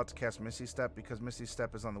spell slot to cast Misty Step because Misty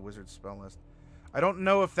Step is on the wizard spell list. I don't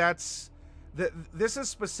know if that's... This is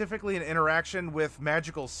specifically an interaction with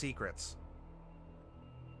magical secrets.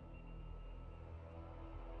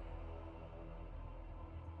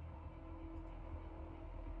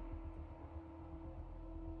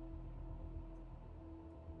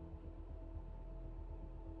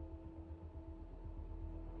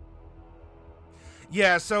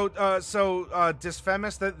 Yeah, so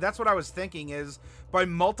Dysphemus, that's what I was thinking is, by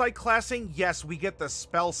multi-classing, yes, we get the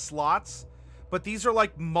spell slots, but these are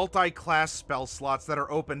like multi-class spell slots that are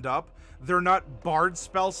opened up. They're not bard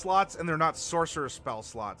spell slots, and they're not sorcerer spell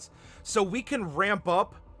slots. So we can ramp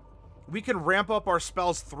up our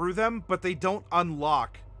spells through them, but they don't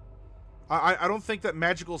unlock. I don't think that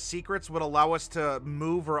magical secrets would allow us to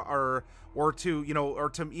move or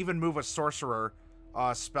to even move a sorcerer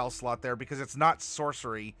spell slot there, because it's not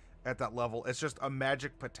sorcery at that level. It's just a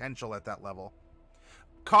magic potential at that level.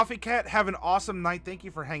 Coffee Cat, have an awesome night. Thank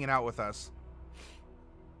you for hanging out with us.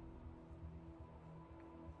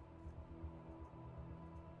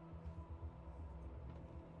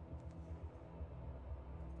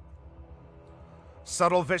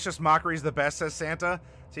 Subtle vicious mockery is the best, says Santa.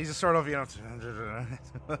 So he's just sort of,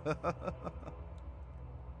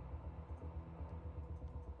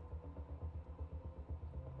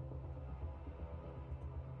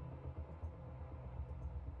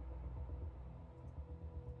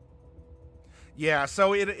 Yeah,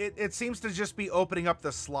 so it seems to just be opening up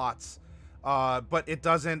the slots, but it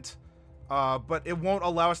doesn't. But it won't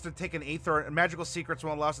allow us to take an 8th, or magical secrets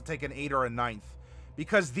won't allow us to take an 8 or a 9th,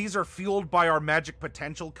 because these are fueled by our magic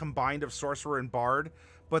potential combined of sorcerer and bard,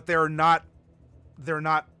 but they're not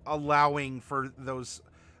allowing for those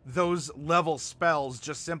level spells,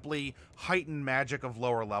 just simply heighten magic of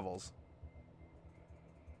lower levels.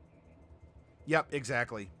 Yep,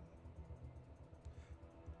 exactly.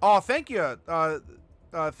 Oh, thank you.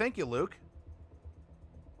 Thank you, Luke.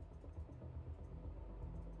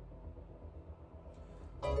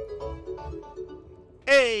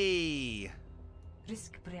 Hey!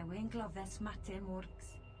 Risk brewing gloves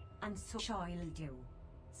matemorks and so child you.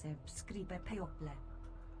 Subscribe people.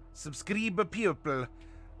 Subscribe people.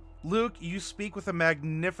 Luke, you speak with a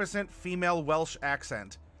magnificent female Welsh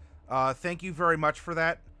accent. Thank you very much for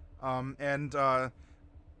that.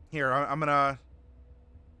 Here, I'm gonna...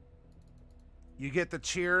 You get the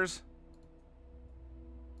cheers,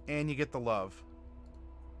 and you get the love.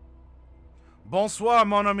 Bonsoir,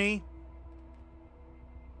 mon ami.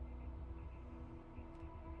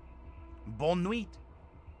 Bonne nuit.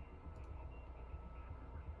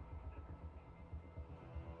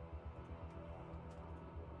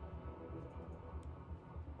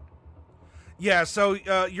 Yeah, so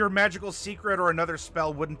your magical secret or another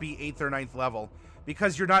spell wouldn't be 8th or 9th level,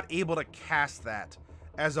 because you're not able to cast that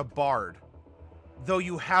as a bard. Though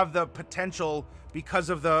you have the potential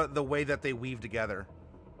because of the way that they weave together.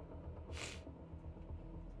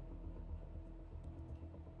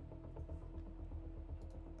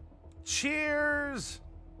 Cheers!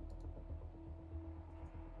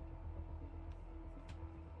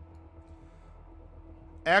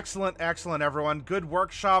 Excellent, excellent, everyone. Good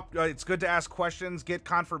workshop. It's good to ask questions, get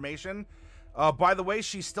confirmation. By the way,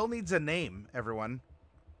 she still needs a name, everyone.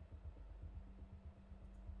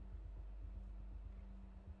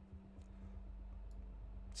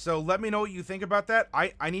 So let me know what you think about that.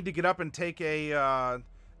 I need to get up and take a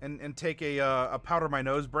powder my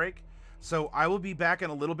nose break. So I will be back in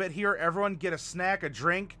a little bit here. Everyone get a snack, a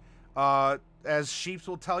drink. As Sheeps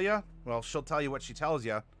will tell you. Well, she'll tell you what she tells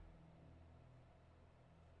you.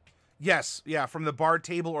 Yes, yeah, from the bard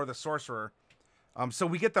table or the sorcerer. So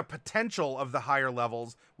we get the potential of the higher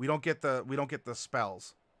levels. We don't get the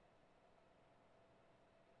spells.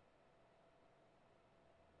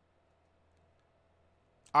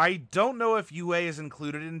 I don't know if UA is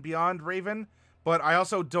included in Beyond Raven, but I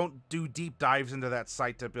also don't do deep dives into that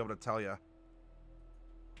site to be able to tell you.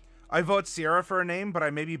 I vote Suerra for a name, but I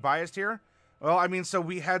may be biased here. Well, I mean, so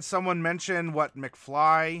we had someone mention, what,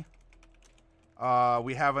 McFly.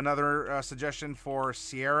 We have another suggestion for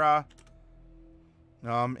Suerra.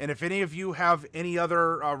 And if any of you have any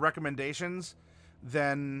other recommendations,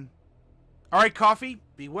 then... All right, Coffee,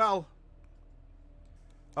 be well.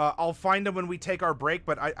 I'll find them when we take our break,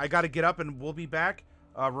 but I got to get up and we'll be back.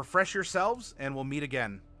 Refresh yourselves, and we'll meet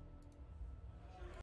again.